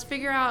 but let's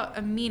figure out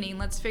a meaning.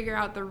 Let's figure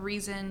out the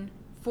reason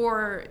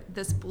for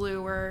this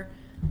blue, or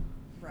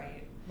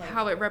Right. Like,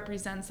 how it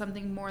represents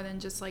something more than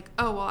just like,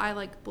 oh, well, I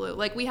like blue.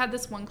 Like we had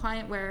this one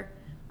client where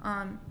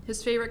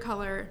his favorite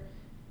color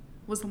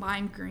was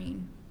lime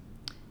green.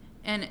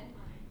 And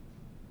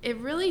it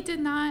really did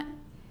not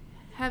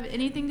have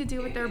anything to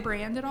do with their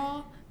brand at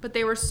all, but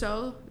they were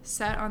so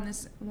set on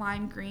this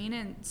lime green.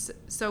 And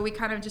so we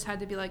kind of just had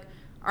to be like,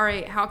 all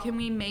right, how can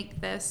we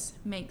make this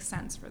make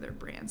sense for their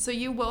brand? So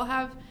you will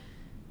have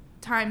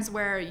times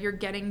where you're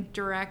getting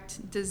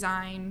direct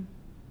design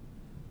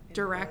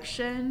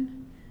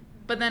direction,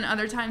 but then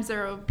other times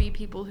there will be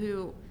people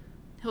who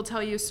he'll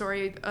tell you a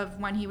story of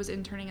when he was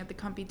interning at the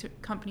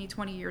company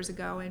 20 years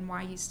ago and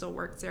why he still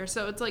works there.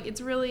 So it's like,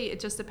 it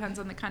just depends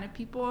on the kind of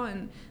people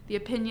and the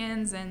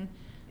opinions. And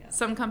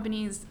some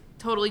companies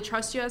totally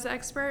trust you as an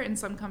expert, and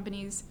some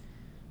companies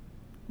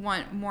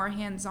want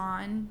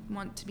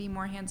to be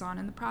more hands-on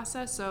in the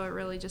process. So it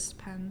really just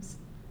depends.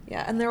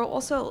 Yeah, and there will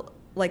also,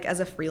 like as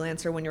a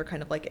freelancer, when you're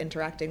kind of like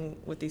interacting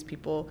with these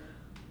people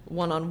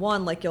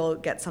one-on-one, like you'll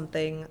get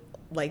something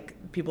like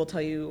people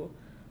tell you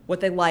what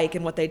they like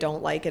and what they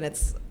don't like, and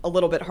it's a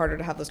little bit harder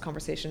to have those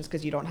conversations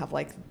because you don't have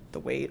like the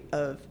weight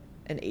of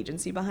an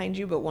agency behind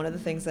you. But one of the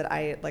things that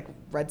I like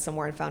read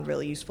somewhere and found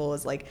really useful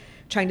is like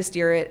trying to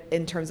steer it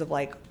in terms of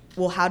like,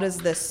 well, how does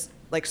this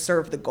like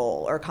serve the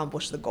goal or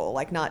accomplish the goal?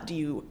 Like not do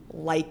you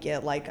like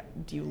it,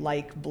 like do you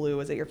like blue,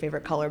 is it your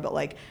favorite color, but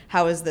like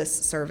how is this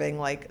serving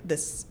like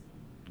this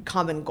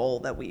common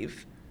goal that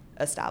we've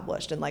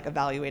established, and like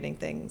evaluating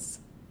things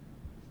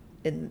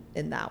in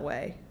that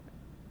way.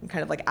 And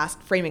kind of like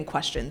framing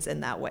questions in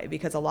that way,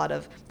 because a lot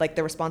of like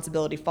the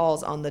responsibility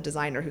falls on the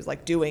designer who's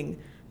like doing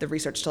the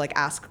research to like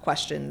ask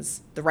questions,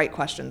 the right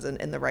questions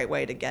in the right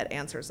way to get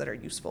answers that are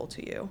useful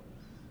to you.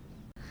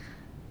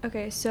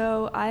 Okay,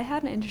 so I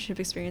had an internship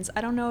experience.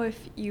 I don't know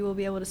if you will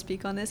be able to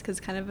speak on this because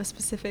it's kind of a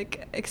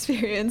specific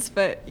experience,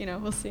 but you know,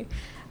 we'll see.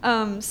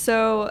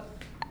 So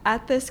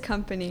at this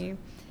company,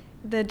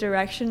 the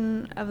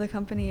direction of the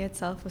company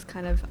itself was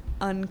kind of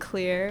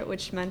unclear,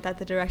 which meant that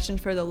the direction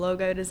for the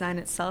logo design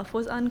itself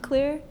was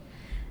unclear.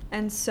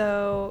 And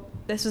so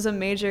this was a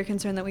major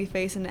concern that we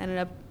faced, and ended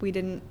up we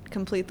didn't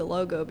complete the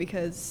logo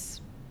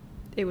because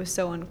it was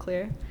so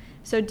unclear.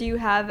 So do you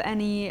have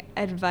any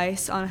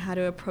advice on how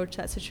to approach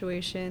that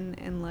situation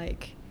and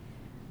like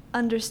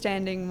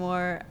understanding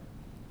more,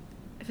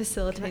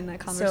 facilitating that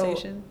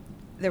conversation?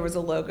 So there was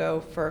a logo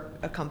for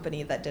a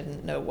company that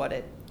didn't know what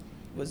it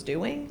was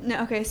doing?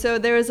 No, okay, so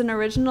there was an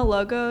original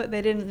logo.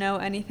 They didn't know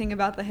anything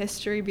about the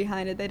history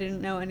behind it. They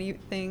didn't know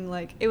anything,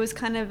 like, it was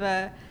kind of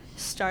a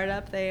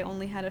startup. They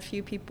only had a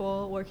few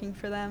people working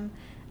for them,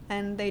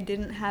 and they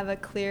didn't have a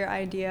clear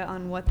idea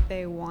on what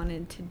they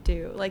wanted to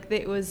do. Like,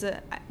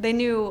 they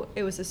knew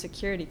it was a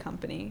security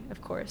company,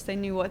 of course. They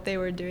knew what they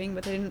were doing,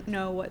 but they didn't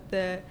know what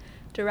the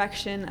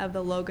direction of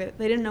the logo,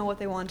 they didn't know what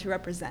they wanted to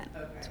represent.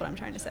 Okay. That's what I'm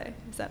trying to say.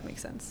 Does that make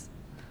sense?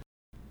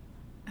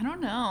 I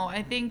don't know.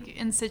 I think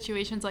in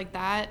situations like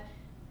that,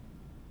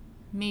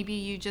 maybe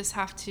you just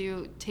have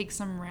to take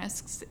some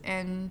risks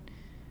and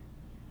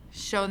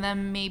show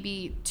them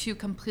maybe two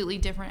completely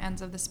different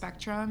ends of the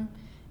spectrum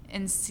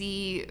and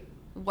see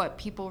what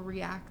people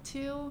react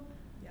to.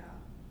 Yeah.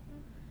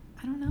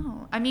 I don't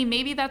know. I mean,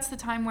 maybe that's the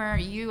time where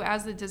you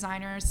as the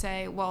designer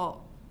say,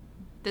 well,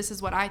 this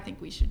is what I think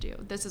we should do.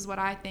 This is what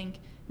I think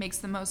makes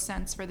the most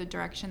sense for the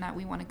direction that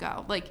we want to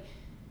go. Like,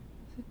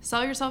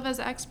 sell yourself as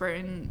an expert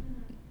and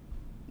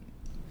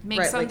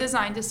make some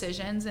design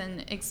decisions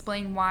and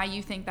explain why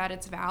you think that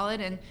it's valid,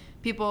 and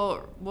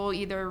people will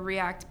either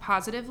react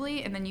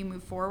positively and then you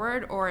move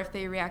forward, or if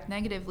they react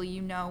negatively,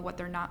 you know what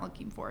they're not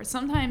looking for.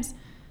 Sometimes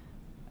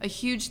a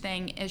huge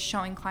thing is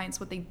showing clients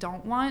what they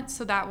don't want,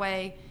 so that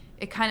way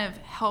it kind of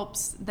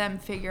helps them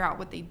figure out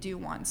what they do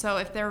want. So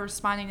if they're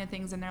responding to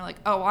things and they're like,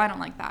 oh, well, I don't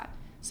like that.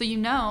 So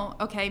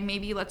okay,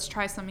 maybe let's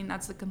try something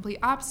that's the complete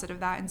opposite of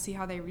that and see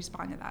how they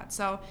respond to that.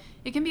 So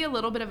it can be a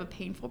little bit of a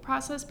painful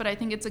process, but I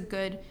think it's a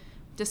good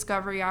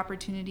discovery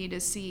opportunity to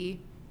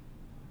see,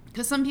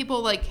 because some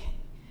people like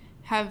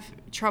have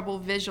trouble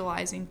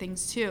visualizing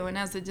things too. And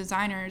as the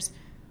designers,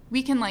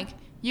 we can like,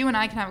 you and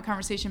I can have a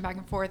conversation back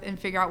and forth and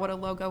figure out what a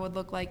logo would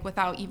look like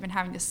without even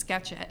having to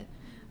sketch it.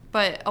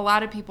 But a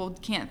lot of people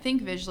can't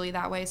think visually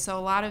that way. So a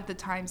lot of the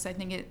times I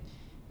think it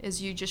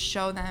is you just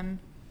show them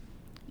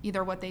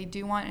either what they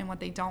do want and what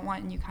they don't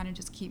want, and you kind of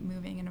just keep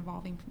moving and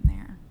evolving from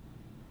there.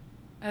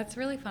 That's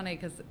really funny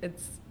because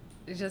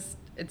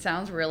it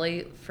sounds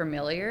really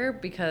familiar,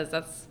 because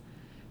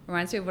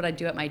reminds me of what I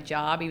do at my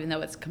job, even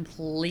though it's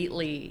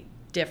completely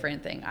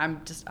different thing.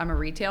 I'm a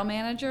retail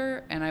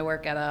manager, and I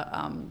work at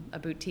a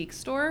boutique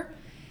store,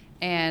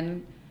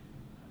 and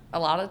a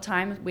lot of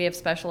times we have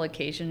special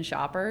occasion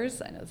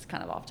shoppers. I know it's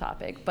kind of off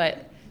topic,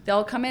 but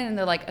they'll come in and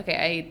they're like, okay,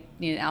 I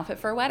need an outfit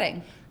for a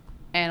wedding.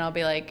 And they'll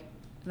be like,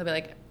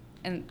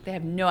 and they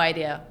have no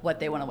idea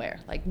what they want to wear,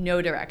 like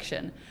no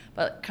direction.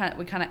 But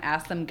we kind of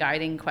ask them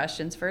guiding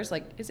questions first,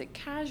 like, is it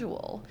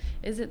casual?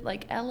 Is it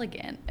like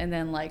elegant? And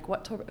then like,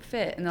 what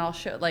fit? And then I'll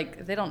show, like,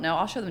 if they don't know,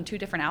 I'll show them 2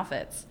 different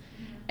outfits.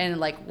 And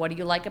like, what do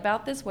you like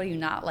about this? What do you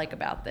not like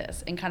about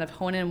this? And kind of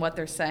hone in what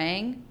they're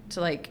saying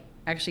to like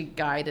actually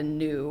guide a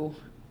new,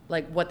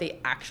 like what they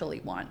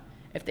actually want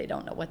if they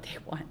don't know what they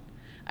want.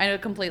 I know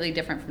completely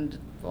different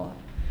from,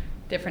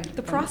 different.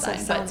 The process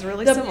design, sounds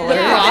really similar.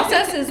 The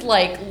process is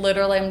like,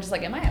 literally, I'm just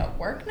like, am I at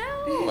work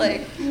now?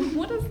 Like,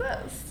 what is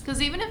this?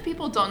 Because even if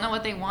people don't know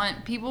what they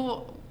want,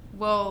 people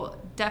will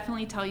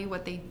definitely tell you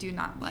what they do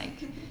not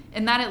like.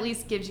 And that at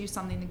least gives you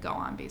something to go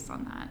on based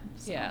on that.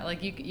 So. Yeah,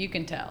 like you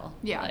can tell.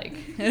 Yeah. Like,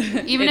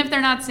 even if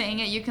they're not saying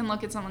it, you can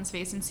look at someone's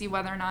face and see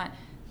whether or not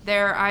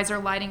their eyes are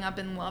lighting up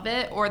and love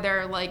it, or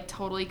they're like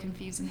totally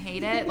confused and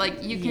hate it.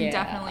 Like you can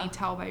definitely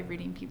tell by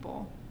reading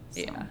people.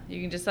 So. Yeah,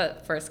 you can just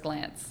at first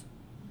glance.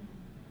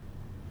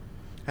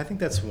 I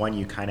think that's one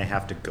you kind of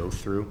have to go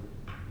through.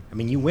 I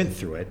mean, you went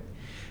through it,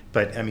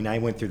 but I mean, I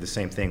went through the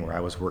same thing where I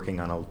was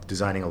working on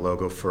designing a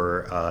logo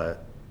for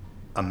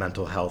a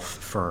mental health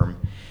firm,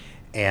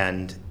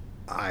 and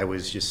I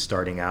was just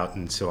starting out,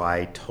 and so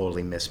I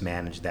totally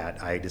mismanaged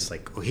that. I just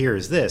like, oh,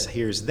 here's this,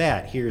 here's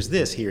that, here's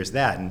this, here's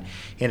that, and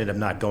ended up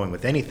not going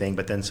with anything.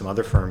 But then some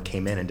other firm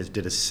came in and just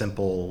did a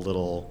simple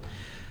little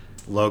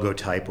logo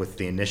type with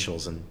the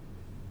initials, and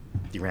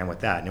you ran with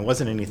that. And it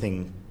wasn't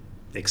anything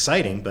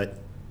exciting, but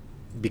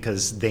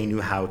because they knew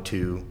how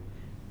to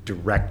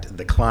direct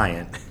the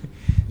client,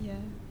 Yeah.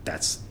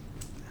 that's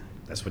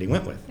what he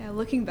went with. Yeah,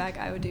 looking back,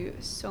 I would do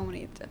so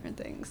many different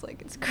things.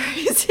 Like, it's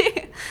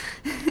crazy.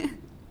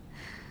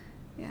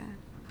 Yeah.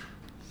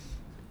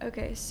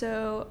 Okay,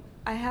 so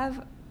I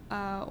have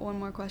one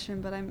more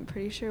question, but I'm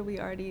pretty sure we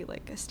already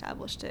like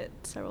established it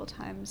several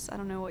times. I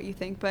don't know what you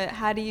think, but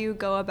how do you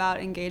go about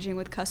engaging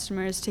with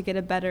customers to get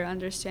a better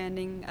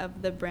understanding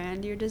of the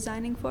brand you're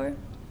designing for?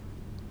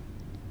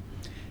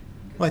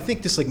 Well, I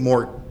think just like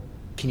more,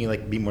 can you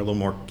like be more, a little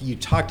more, you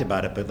talked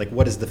about it, but like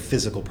what does the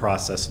physical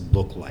process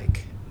look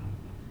like?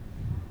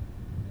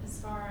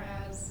 As far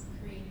as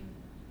creating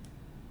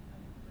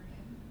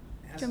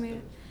a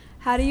brand.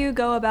 How do you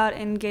go about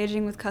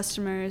engaging with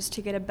customers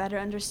to get a better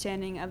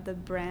understanding of the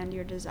brand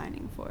you're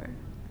designing for?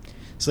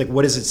 So like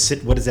what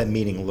does that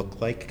meeting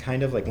look like,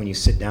 kind of like when you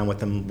sit down with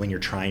them, when you're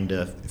trying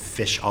to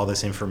fish all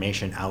this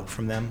information out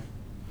from them?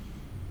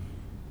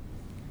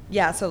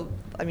 Yeah, so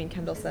I mean,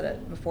 Kendall said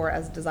it before,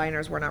 as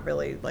designers, we're not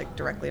really like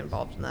directly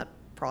involved in that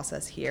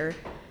process here.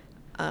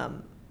 I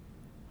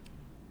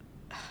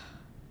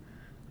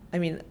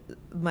mean,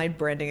 my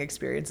branding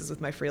experiences with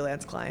my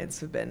freelance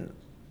clients have been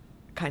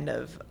kind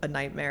of a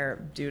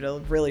nightmare due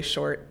to really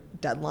short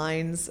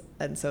deadlines,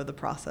 and so the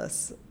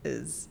process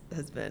has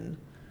been,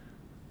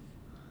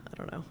 I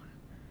don't know,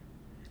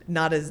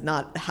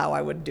 not how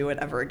I would do it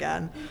ever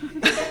again.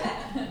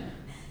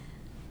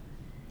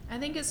 I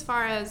think as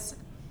far as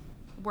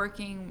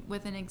working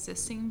with an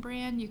existing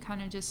brand, you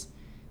kind of just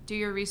do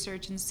your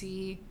research and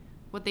see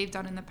what they've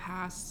done in the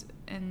past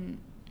and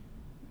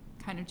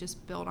kind of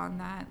just build on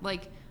that.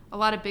 Like a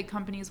lot of big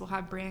companies will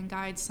have brand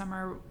guides. Some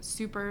are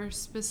super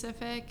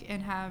specific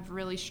and have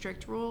really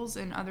strict rules,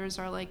 and others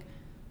are like,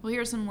 well,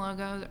 here's some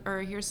logos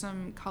or here's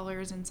some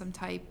colors and some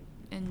type,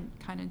 and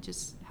kind of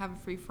just have a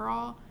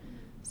free-for-all.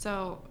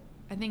 So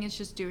I think it's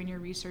just doing your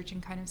research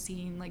and kind of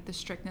seeing like the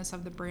strictness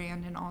of the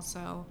brand, and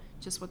also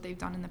just what they've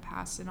done in the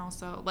past, and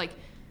also like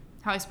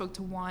how I spoke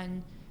to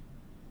one,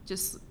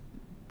 just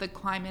the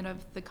climate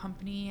of the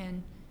company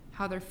and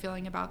how they're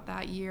feeling about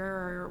that year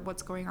or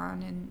what's going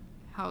on, and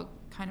how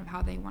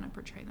they want to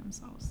portray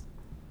themselves.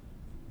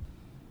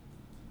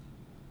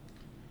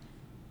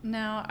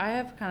 Now, I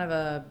have kind of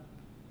a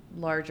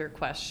larger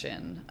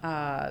question.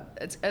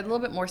 It's a little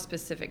bit more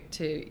specific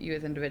to you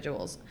as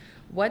individuals.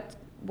 What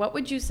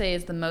would you say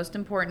is the most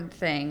important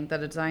thing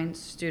that a design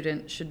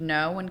student should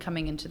know when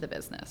coming into the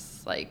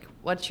business? Like,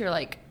 what's your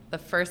like the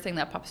first thing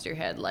that pops to your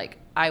head? Like,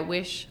 I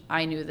wish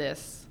I knew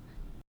this.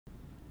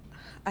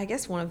 I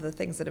guess one of the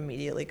things that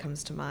immediately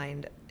comes to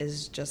mind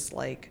is just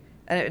like,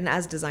 and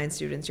as design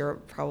students, you're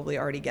probably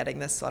already getting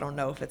this, so I don't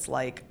know if it's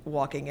like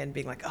walking in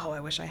being like, oh, I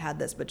wish I had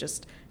this, but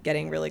just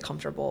getting really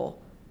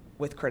comfortable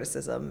with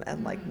criticism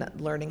and like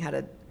learning how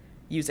to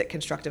use it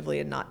constructively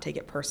and not take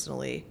it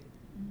personally.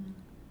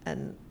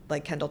 And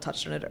like Kendall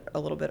touched on it a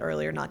little bit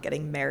earlier, not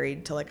getting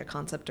married to like a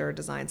concept or a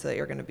design so that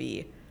you're going to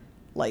be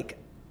like,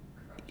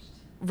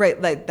 right,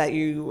 like that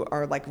you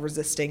are like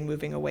resisting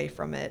moving away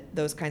from it.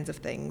 Those kinds of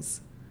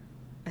things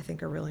I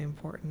think are really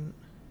important.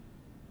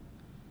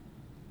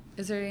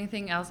 Is there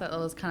anything else that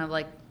was kind of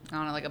like, I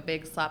don't know, like a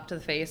big slap to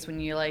the face when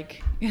you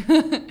like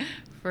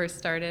first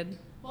started?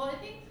 Well, I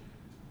think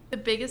the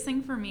biggest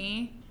thing for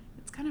me,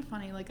 it's kind of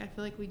funny, like I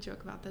feel like we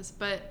joke about this,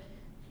 but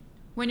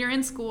when you're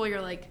in school,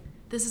 you're like,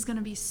 this is going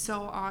to be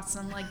so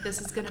awesome. Like,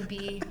 this is going to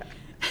be,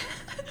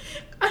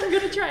 I'm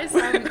going to try to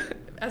sound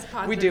as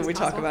positive We as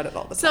talk possible. about it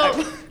all the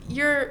time. So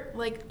you're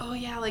like, oh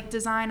yeah, like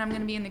design, I'm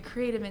going to be in the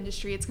creative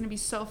industry. It's going to be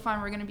so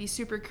fun. We're going to be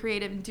super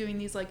creative and doing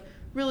these like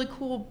really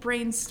cool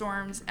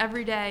brainstorms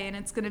every day. And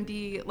it's going to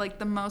be like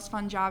the most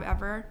fun job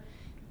ever.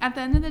 At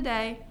the end of the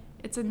day,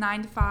 it's a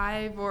 9 to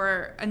 5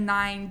 or a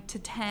 9 to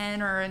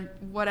 10 or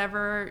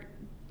whatever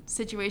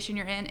situation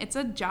you're in. It's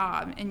a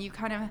job. And you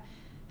kind of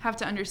have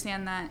to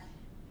understand that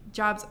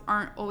jobs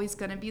aren't always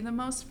going to be the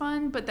most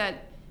fun, but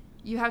that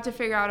you have to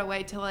figure out a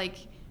way to like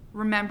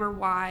remember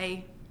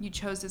why you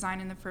chose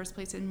design in the first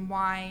place and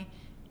why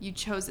you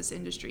chose this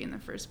industry in the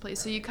first place.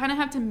 So you kind of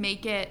have to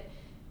make it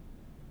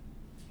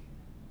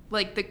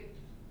like the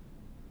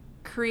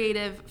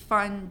creative,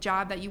 fun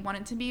job that you want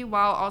it to be,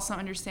 while also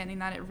understanding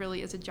that it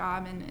really is a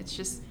job and it's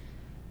just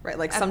Right,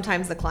 like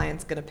sometimes the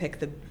client's gonna pick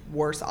the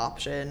worst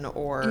option,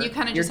 or and you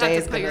kind of your just day have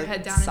is to put your gonna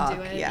head down suck. and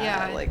do it.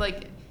 Yeah,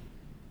 like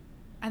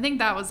I think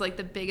that was like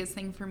the biggest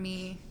thing for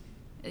me.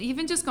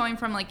 Even just going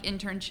from like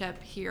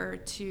internship here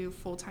to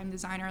full-time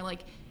designer,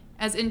 like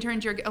as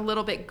interns you're a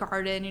little bit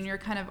guarded and you're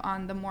kind of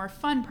on the more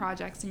fun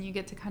projects and you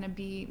get to kind of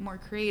be more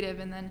creative,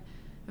 and then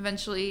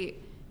eventually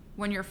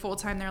when you're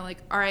full-time they're like,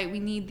 all right, we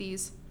need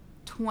these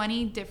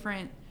 20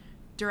 different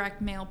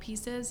direct mail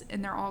pieces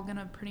and they're all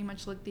gonna pretty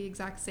much look the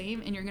exact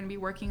same and you're gonna be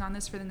working on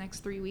this for the next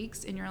 3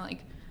 weeks, and you're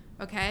like,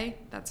 okay,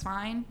 that's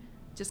fine,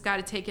 just got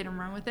to take it and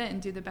run with it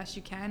and do the best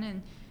you can,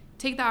 and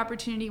take the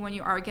opportunity when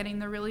you are getting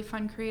the really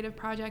fun creative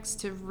projects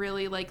to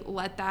really like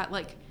let that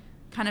like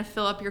kind of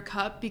fill up your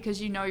cup,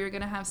 because you know you're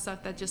gonna have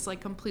stuff that just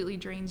like completely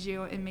drains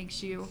you and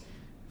makes you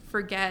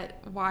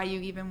forget why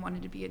you even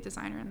wanted to be a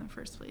designer in the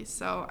first place.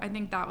 So I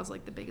think that was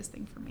like the biggest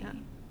thing for me. Yeah.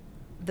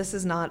 This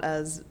is not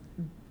as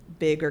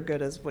big or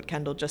good as what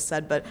Kendall just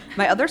said, but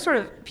my other sort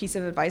of piece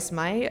of advice,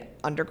 my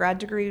undergrad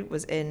degree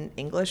was in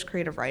English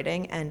creative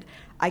writing, and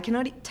I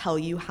cannot tell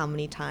you how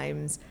many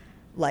times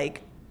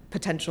like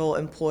potential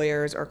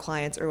employers or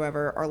clients or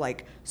whoever are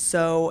like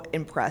so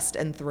impressed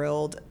and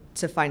thrilled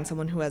to find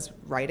someone who has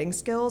writing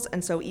skills.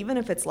 And so even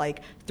if it's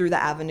like through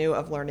the avenue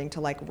of learning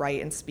to like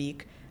write and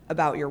speak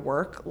about your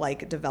work,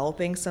 like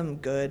developing some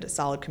good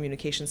solid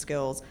communication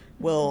skills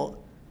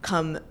will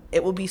come,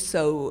 it will be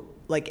so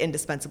like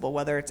indispensable,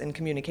 whether it's in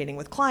communicating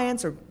with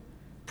clients or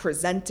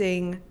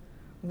presenting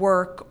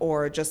work,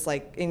 or just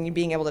like in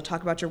being able to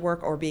talk about your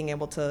work, or being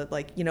able to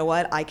like, you know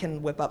what, I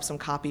can whip up some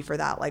copy for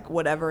that, like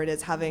whatever it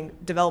is,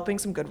 developing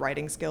some good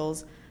writing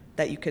skills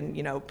that you can,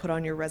 you know, put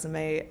on your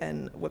resume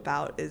and whip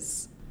out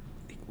is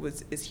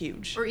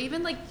huge. Or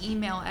even like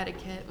email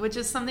etiquette, which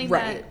is something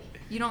Right. that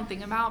you don't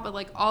think about, but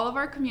like all of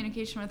our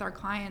communication with our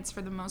clients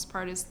for the most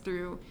part is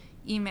through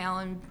email,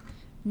 and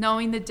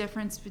knowing the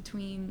difference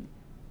between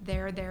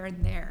there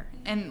and there,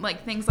 and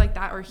like things like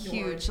that are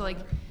huge. Like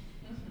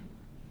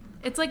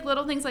it's like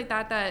little things like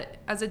that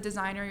as a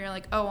designer you're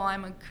like, oh well,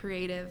 I'm a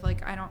creative,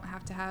 like I don't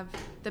have to have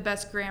the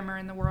best grammar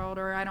in the world,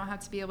 or I don't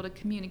have to be able to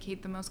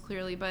communicate the most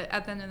clearly, but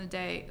at the end of the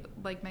day,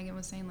 like Megan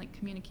was saying, like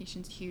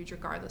communication's huge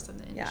regardless of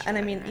the industry. Yeah, and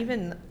I that mean, you're in.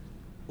 even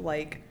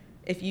like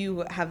if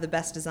you have the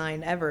best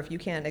design ever, if you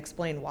can't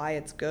explain why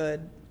it's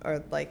good,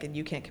 or like, and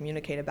you can't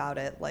communicate about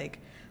it, like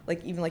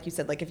even like you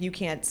said, like if you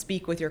can't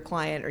speak with your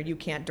client, or you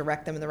can't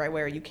direct them in the right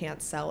way, or you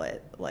can't sell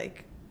it,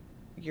 like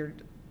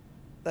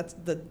that's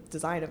the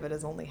design of it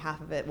is only half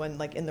of it, when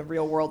like in the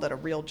real world at a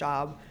real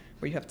job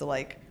where you have to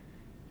like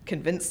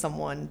convince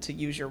someone to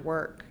use your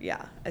work.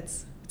 Yeah,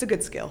 it's a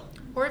good skill.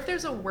 Or if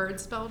there's a word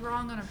spelled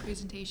wrong on a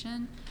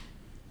presentation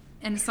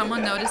and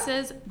someone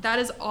notices, that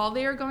is all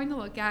they are going to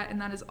look at, and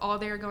that is all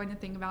they are going to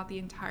think about the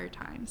entire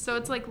time. So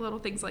it's like little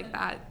things like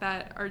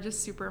that are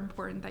just super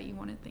important that you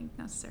wouldn't think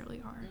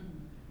necessarily are.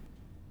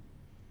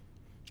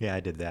 Yeah, I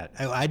did that.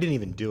 I didn't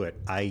even do it.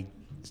 I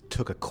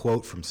took a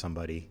quote from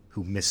somebody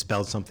who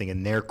misspelled something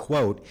in their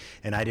quote,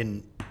 and I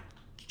didn't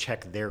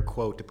check their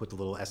quote to put the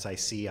little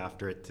SIC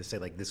after it to say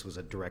like this was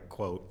a direct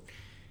quote,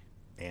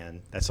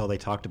 and that's all they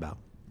talked about.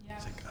 Yeah.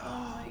 It's like,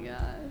 Oh my gosh.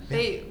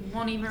 They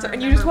won't even remember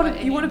And you just what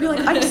want to be like,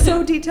 any- I'm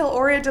so detail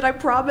oriented, I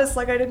promise,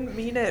 like I didn't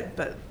mean it,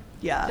 but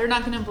yeah, They're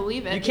not going to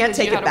believe it. you can't because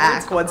take had it a word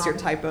back spelled once your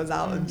wrong. typo's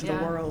out into the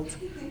Yeah. world.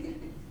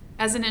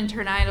 as an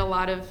intern, I had a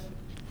lot of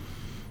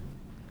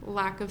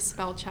lack of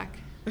spell check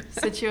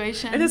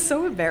situations. It is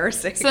so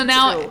embarrassing. So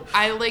now too.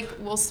 I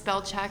will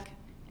spell check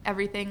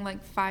everything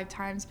 5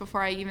 times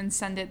before I even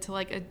send it to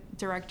a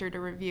director to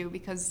review,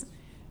 because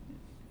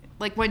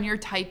when you're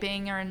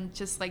typing and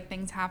just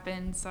things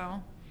happen.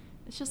 So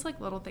it's just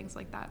little things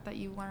like that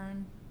you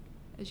learn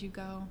as you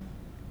go.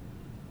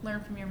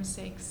 Learn from your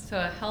mistakes. So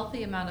a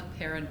healthy amount of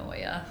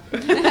paranoia.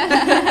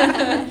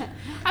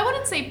 I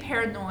wouldn't say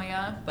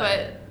paranoia,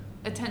 but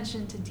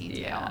attention to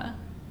detail. Yeah.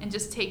 And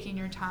just taking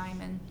your time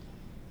and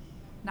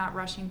not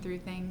rushing through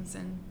things.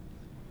 And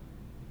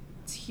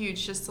it's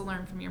huge just to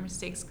learn from your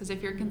mistakes, because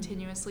if you're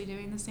continuously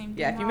doing the same thing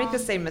Yeah, if you make the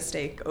wrong, same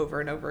mistake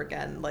over and over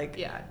again,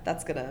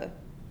 that's going to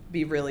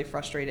be really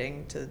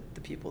frustrating to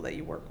the people that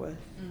you work with.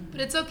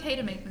 But it's okay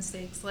to make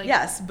mistakes.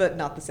 Yes, but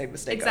not the same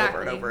mistake exactly.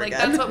 over and over again.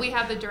 That's what we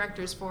have the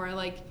directors for.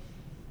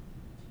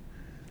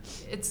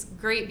 It's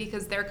great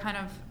because they're kind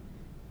of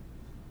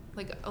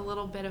a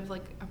little bit of a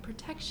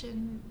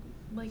protection.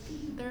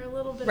 They're a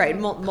little bit right,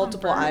 of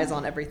multiple comfort. eyes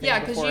on everything. Yeah,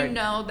 because before you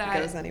know that it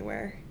goes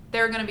anywhere.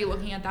 They're going to be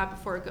looking at that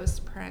before it goes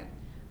to print.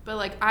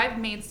 But I've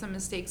made some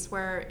mistakes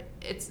where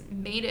it's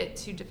made it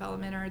to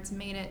development or it's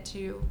made it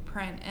to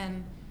print,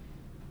 and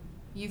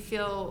you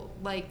feel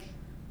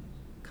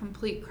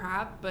complete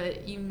crap,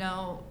 but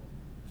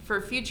for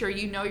future,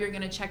 you're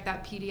going to check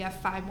that PDF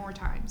 5 more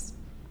times,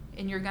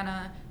 and you're going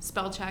to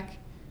spell check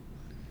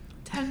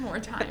 10 more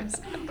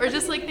times, or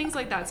just things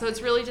like that. So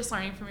it's really just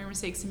learning from your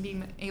mistakes and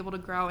being able to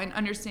grow and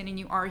understanding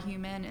you are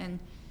human and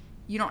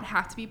you don't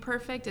have to be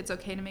perfect. It's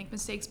okay to make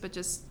mistakes, but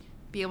just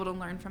be able to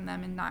learn from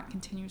them and not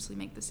continuously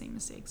make the same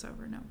mistakes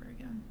over and over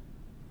again.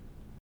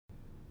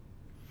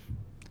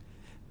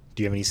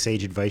 Do you have any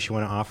sage advice you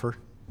want to offer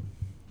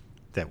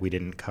that we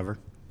didn't cover?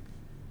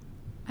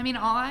 I mean,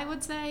 all I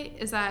would say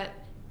is that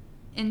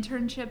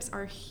internships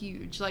are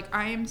huge.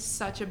 I am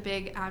such a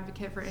big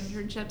advocate for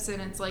internships,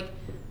 and it's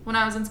when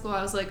I was in school,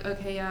 I was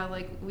okay, yeah,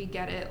 we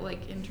get it,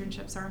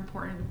 internships are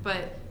important,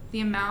 but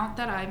the amount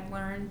that I've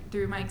learned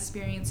through my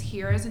experience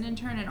here as an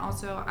intern, and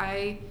also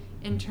I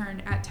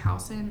interned at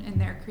Towson in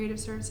their creative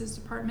services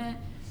department,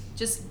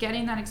 just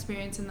getting that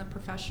experience in the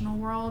professional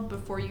world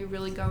before you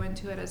really go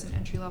into it as an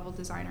entry-level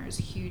designer is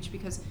huge,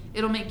 because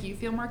it'll make you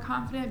feel more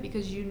confident,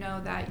 because you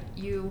know that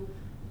you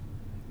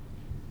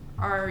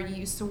are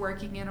used to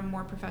working in a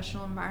more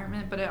professional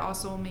environment, but it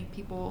also will make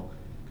people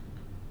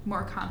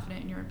more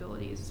confident in your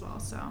abilities as well.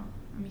 So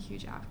I'm a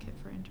huge advocate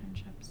for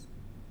internships,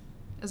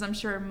 as I'm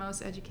sure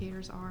most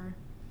educators are.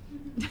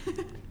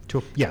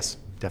 Yes,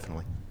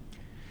 definitely.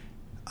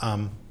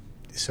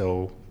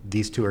 So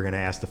these two are going to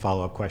ask the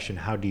follow-up question: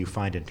 how do you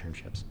find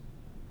internships?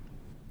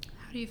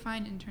 How do you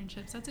find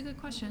internships? That's a good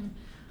question.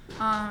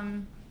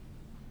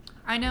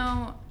 I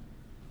know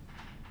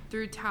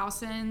through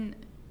Towson,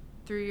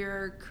 through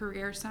your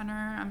career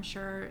center, I'm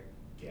sure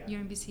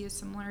UMBC is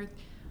similar.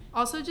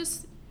 Also,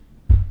 just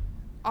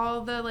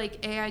all the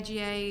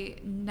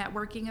AIGA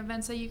networking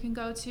events that you can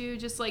go to,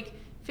 just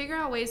figure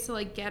out ways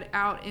to get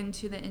out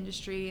into the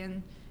industry.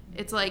 And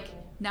it's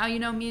now you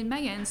know me and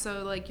Megan,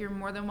 so you're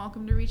more than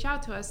welcome to reach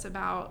out to us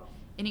about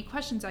any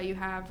questions that you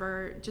have,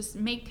 or just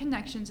make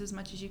connections as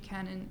much as you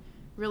can and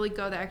really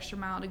go the extra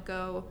mile to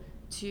go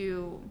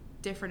to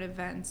different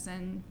events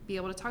and be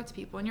able to talk to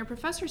people. And your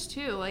professors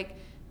too,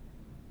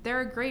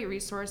 they're a great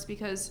resource,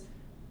 because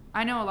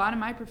I know a lot of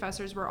my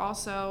professors were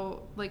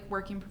also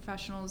working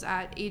professionals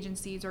at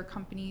agencies or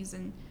companies,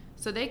 and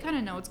so they kind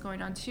of know what's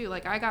going on too.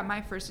 I got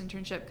my first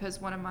internship because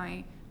one of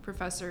my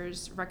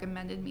professors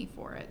recommended me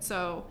for it.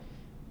 So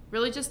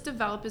really just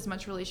develop as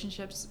much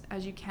relationships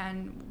as you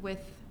can with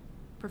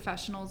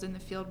professionals in the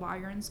field while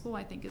you're in school,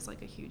 I think is a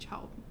huge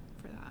help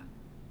for that.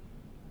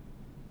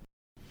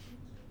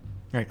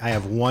 All right, I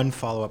have one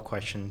follow-up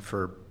question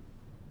for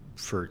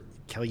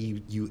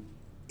Kelly. You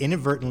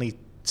inadvertently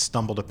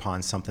stumbled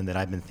upon something that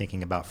I've been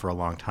thinking about for a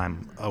long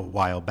time, a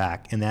while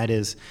back, and that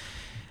is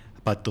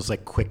about those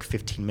quick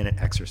 15-minute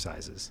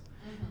exercises.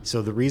 Mm-hmm.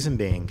 So the reason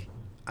being,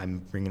 I'm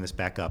bringing this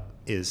back up,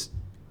 is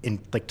in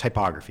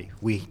typography.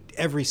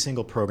 Every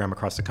single program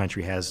across the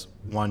country has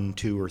 1,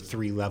 2, or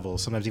 3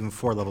 levels, sometimes even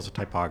 4 levels of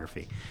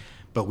typography,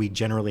 but we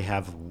generally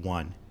have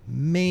 1,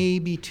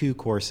 maybe 2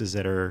 courses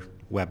that are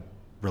web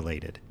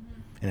related,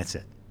 and that's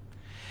it.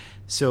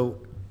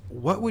 So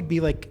what would be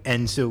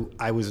and so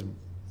I was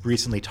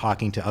recently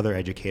talking to other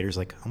educators,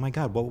 oh my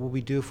God, what would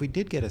we do if we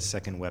did get a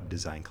second web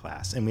design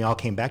class? And we all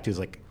came back to is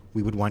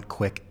we would want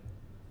quick,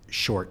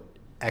 short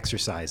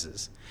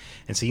exercises.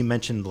 And so you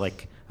mentioned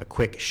a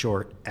quick,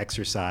 short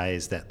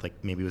exercise that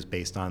maybe was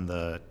based on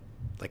the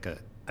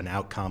an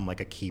outcome, a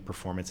key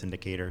performance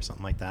indicator or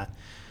something like that.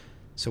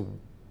 So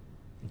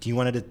do you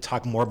wanted to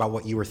talk more about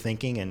what you were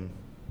thinking, and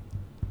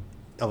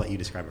I'll let you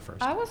describe it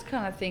first. I was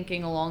kind of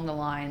thinking along the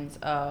lines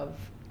of,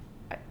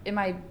 in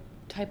my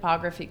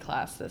typography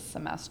class this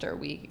semester,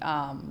 we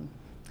kind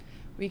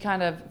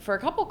of, for a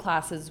couple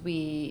classes,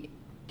 we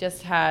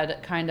just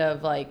had kind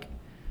of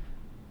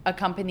a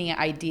company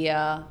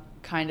idea,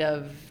 kind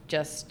of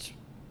just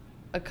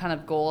a kind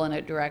of goal in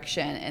a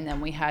direction, and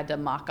then we had to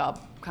mock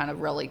up kind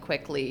of really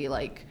quickly,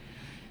 like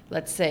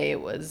let's say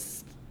it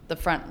was the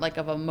front like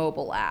of a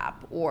mobile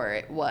app, or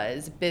it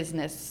was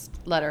business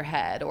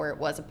letterhead, or it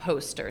was a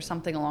poster,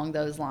 something along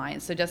those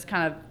lines. So just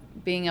kind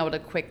of being able to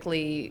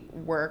quickly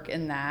work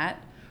in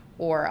that,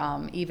 or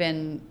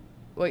even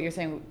what you're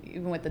saying,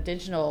 even with the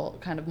digital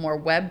kind of more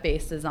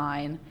web-based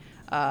design,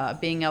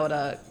 being able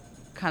to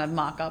kind of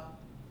mock up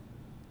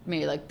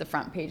maybe like the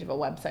front page of a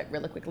website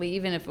really quickly,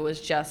 even if it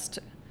was just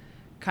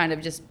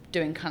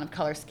doing kind of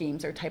color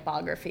schemes or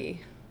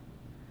typography.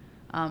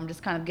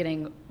 Just kind of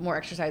getting more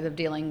exercise of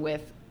dealing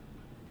with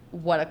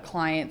what a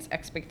client's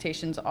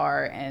expectations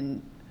are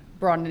and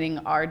broadening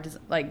our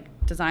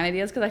design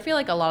ideas. Because I feel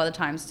like a lot of the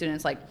time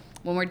students, like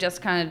when we're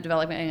just kind of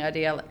developing an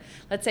idea,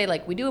 let's say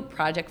like we do a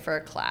project for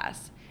a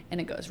class and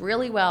it goes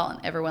really well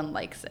and everyone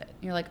likes it.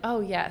 You're like, oh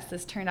yes,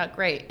 this turned out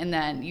great. And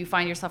then you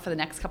find yourself for the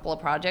next couple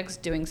of projects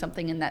doing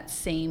something in that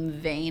same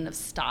vein of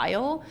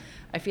style.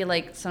 I feel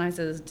like sometimes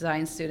as a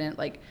design student,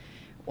 like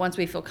once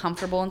we feel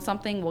comfortable in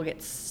something, we'll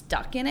get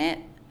stuck in it,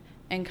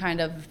 and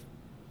kind of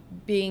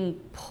being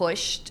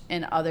pushed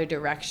in other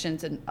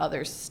directions and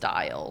other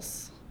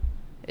styles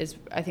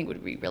I think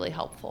would be really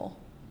helpful.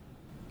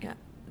 Yeah.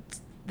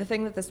 The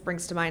thing that this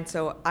brings to mind,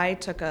 so I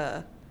took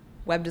a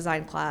web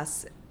design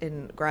class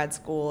in grad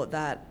school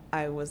that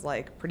I was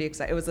like pretty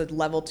excited. It was a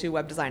level 2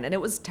 web design, and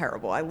it was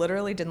terrible. I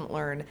literally didn't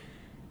learn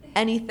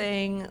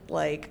anything.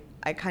 Like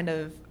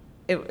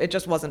it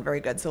just wasn't very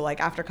good. So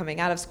like after coming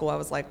out of school, I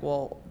was like,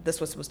 well,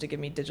 this was supposed to give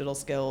me digital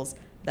skills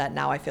that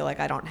now I feel like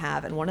I don't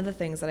have. And one of the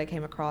things that I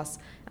came across,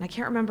 and I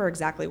can't remember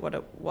exactly what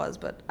it was,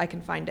 but I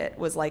can find it,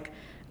 was like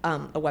a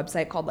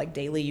website called like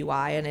Daily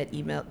UI, and it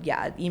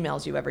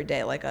emails you every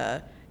day like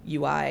a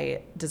UI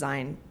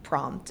design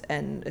prompt,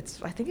 and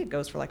I think it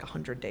goes for like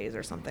 100 days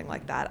or something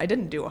like that. I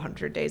didn't do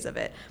 100 days of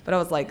it, but I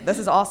was like, this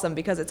is awesome,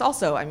 because it's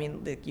also, I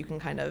mean, like, you can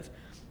kind of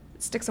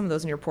stick some of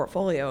those in your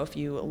portfolio if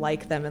you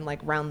like them and like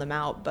round them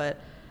out.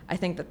 But I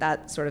think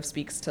that sort of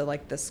speaks to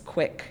like this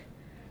quick,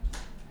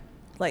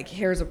 like,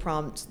 here's a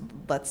prompt,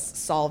 let's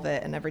solve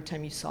it, and every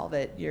time you solve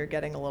it, you're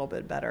getting a little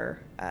bit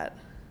better at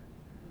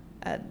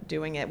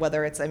doing it.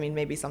 Whether it's, I mean,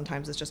 maybe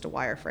sometimes it's just a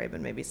wireframe,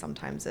 and maybe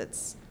sometimes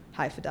it's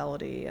high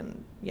fidelity.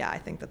 And yeah, I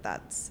think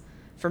that's,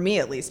 for me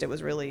at least, it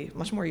was really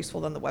much more useful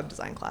than the web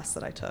design class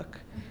that I took.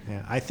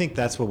 Yeah, I think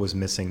that's what was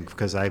missing,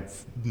 because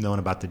I've known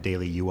about the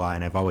Daily UI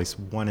and I've always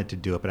wanted to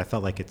do it, but I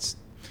felt like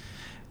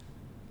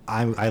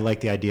I like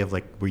the idea of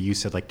like where you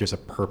said like there's a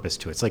purpose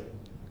to it. It's like,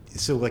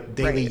 so like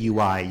Daily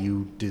UI,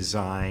 you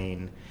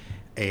design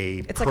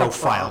it's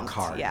profile like a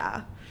card.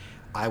 Yeah.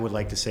 I would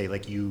like to say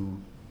like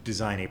you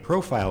design a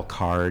profile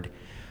card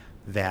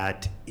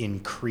that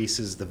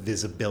increases the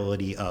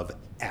visibility of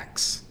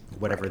X,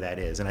 whatever that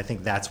is. And I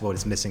think that's what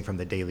is missing from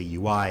the Daily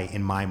UI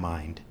in my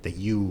mind, that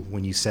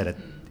when you said it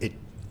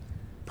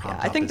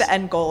prompted. Yeah, I think the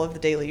end goal of the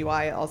Daily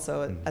UI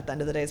also at the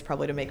end of the day is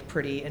probably to make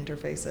pretty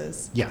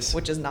interfaces. Yes.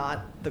 Which is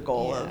not the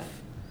goal of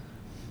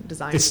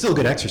design. It's still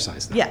good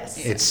exercise, though. Yes.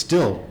 It's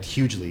still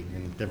hugely,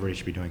 and everybody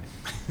should be doing it.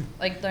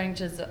 Like learning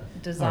to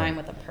design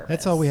with a purpose.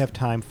 That's all we have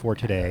time for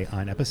today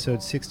on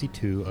episode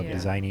 62 of Yeah.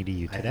 Design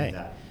EDU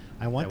today.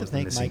 I want to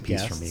thank my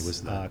guests, for me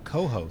was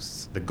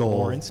co-hosts, the goal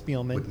Lauren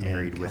Spielman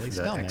married and with Kelly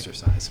the Skelnick,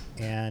 exercise.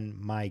 and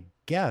my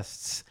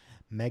guests,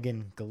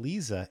 Megan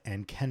Galiza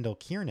and Kendall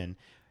Kiernan,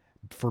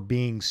 for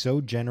being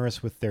so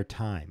generous with their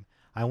time.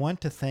 I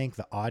want to thank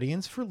the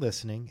audience for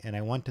listening, and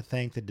I want to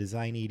thank the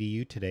Design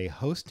EDU Today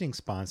hosting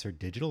sponsor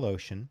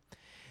DigitalOcean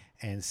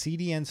and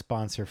CDN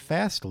sponsor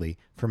Fastly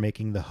for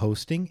making the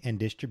hosting and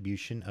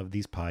distribution of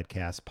these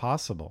podcasts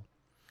possible.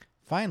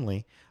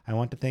 Finally, I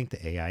want to thank the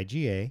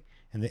AIGA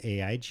and the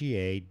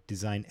AIGA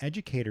Design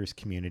Educators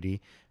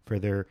community for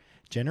their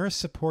generous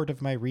support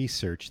of my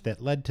research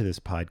that led to this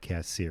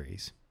podcast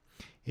series.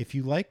 If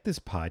you like this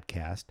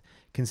podcast,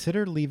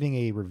 consider leaving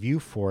a review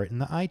for it in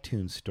the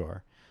iTunes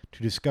Store.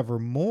 To discover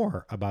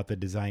more about the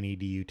Design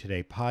EDU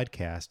Today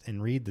podcast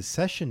and read the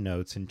session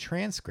notes and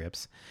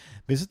transcripts,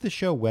 visit the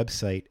show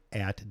website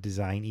at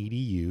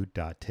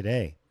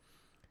designedu.today.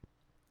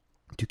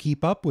 To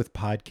keep up with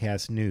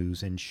podcast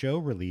news and show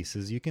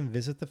releases, you can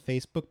visit the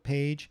Facebook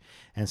page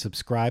and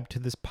subscribe to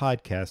this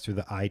podcast through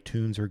the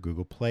iTunes or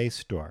Google Play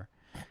Store.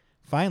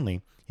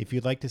 Finally, if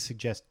you'd like to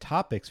suggest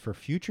topics for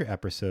future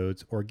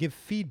episodes or give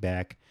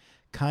feedback,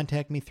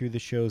 contact me through the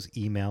show's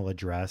email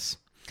address,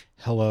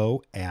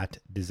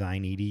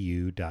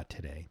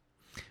 hello@designedu.today.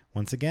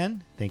 Once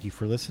again, thank you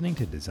for listening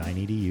to Design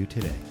EDU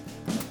Today.